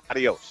Byline.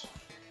 Adios.